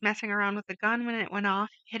that he was messing around with the gun when it went off,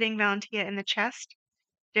 hitting Valentina in the chest.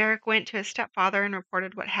 Derrick went to his stepfather and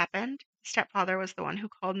reported what happened. His stepfather was the one who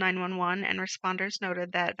called 911, and responders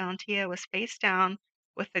noted that Valentina was face down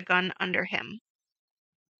with the gun under him.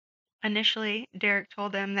 Initially, Derrick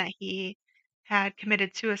told them that he had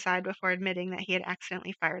committed suicide before admitting that he had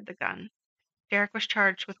accidentally fired the gun. Derrick was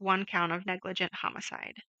charged with 1 count of negligent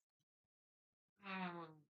homicide.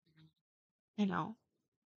 You know.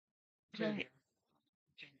 Right.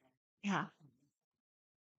 Yeah.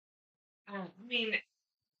 I mean,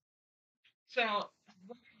 so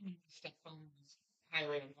what kind of stepfather was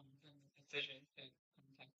highly involved in the decision to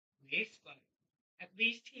contact the police, but at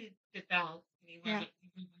least he did that. And he wasn't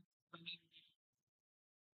running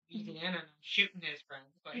Louisiana shooting his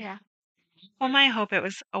friends. But yeah. Well, my hope it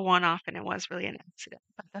was a one-off and it was really an accident.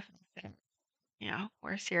 But the fact that,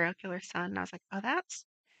 we're a serial killer's son, and I was like, oh, that's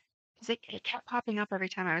because it kept popping up every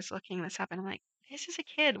time I was looking this up, and I'm like, this is a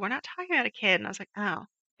kid. We're not talking about a kid. And I was like, oh,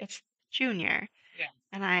 it's Junior. Yeah.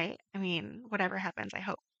 And I mean, whatever happens,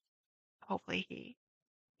 hopefully he,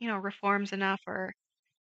 reforms enough or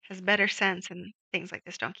has better sense and things like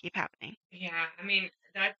this don't keep happening. Yeah, I mean,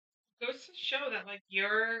 that goes to show that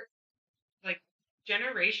your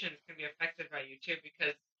generations can be affected by you too,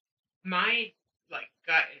 because my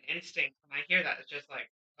gut and instinct when I hear that is just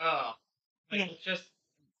oh, it's just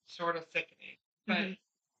sort of sickening. But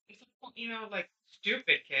it's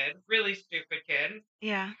stupid kid, really stupid kid.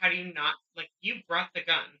 Yeah. How do you not you brought the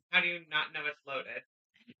gun? How do you not know it's loaded?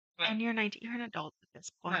 And you're 19. You're an adult at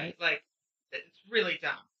this point. Right. It's really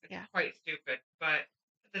dumb. It's quite stupid. But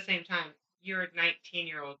at the same time, you're a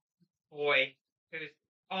 19-year-old boy who's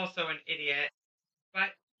also an idiot. But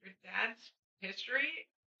your dad's history,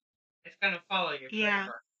 it's going to follow you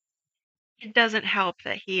forever. It doesn't help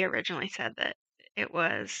that he originally said that it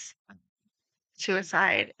was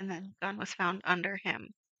suicide and then the gun was found under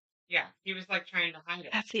him. Yeah, he was trying to hide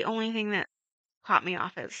it. That's the only thing that caught me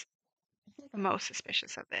off as the most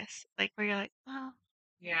suspicious of this. Where you're like, well,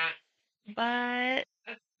 yeah. But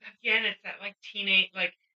again, it's that teenage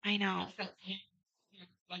I know. It's that pain,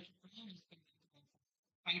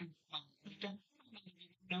 you don't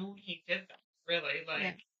know he did that. Really,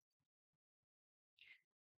 Yeah.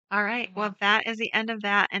 All right. Well, that is the end of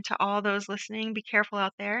that. And to all those listening, be careful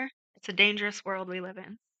out there. It's a dangerous world we live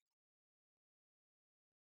in.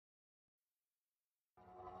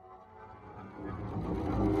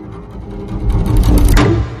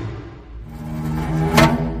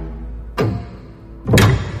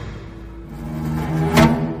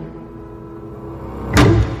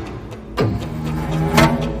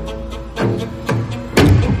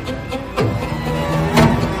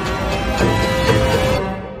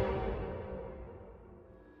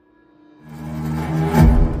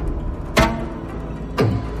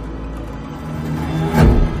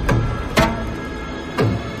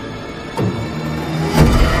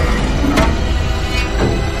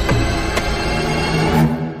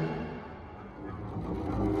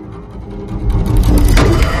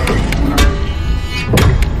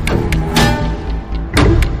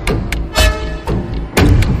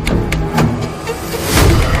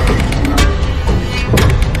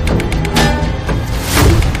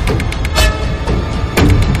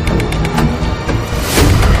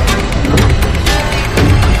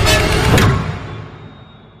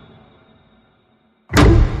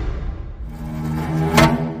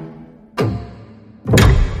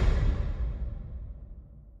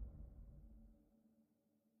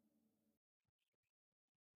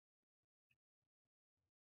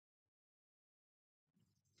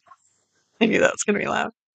 I knew that was going to be loud.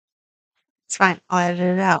 It's fine. I'll edit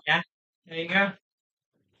it out. Yeah. There you go. Are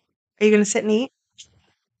you going to sit and eat?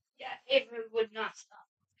 Yeah, Avery would not stop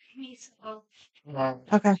me, so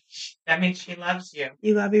Okay. That means she loves you.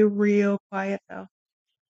 You gotta be real quiet though.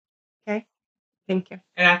 Okay? Thank you.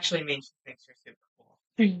 It actually means she thinks you're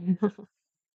super cool.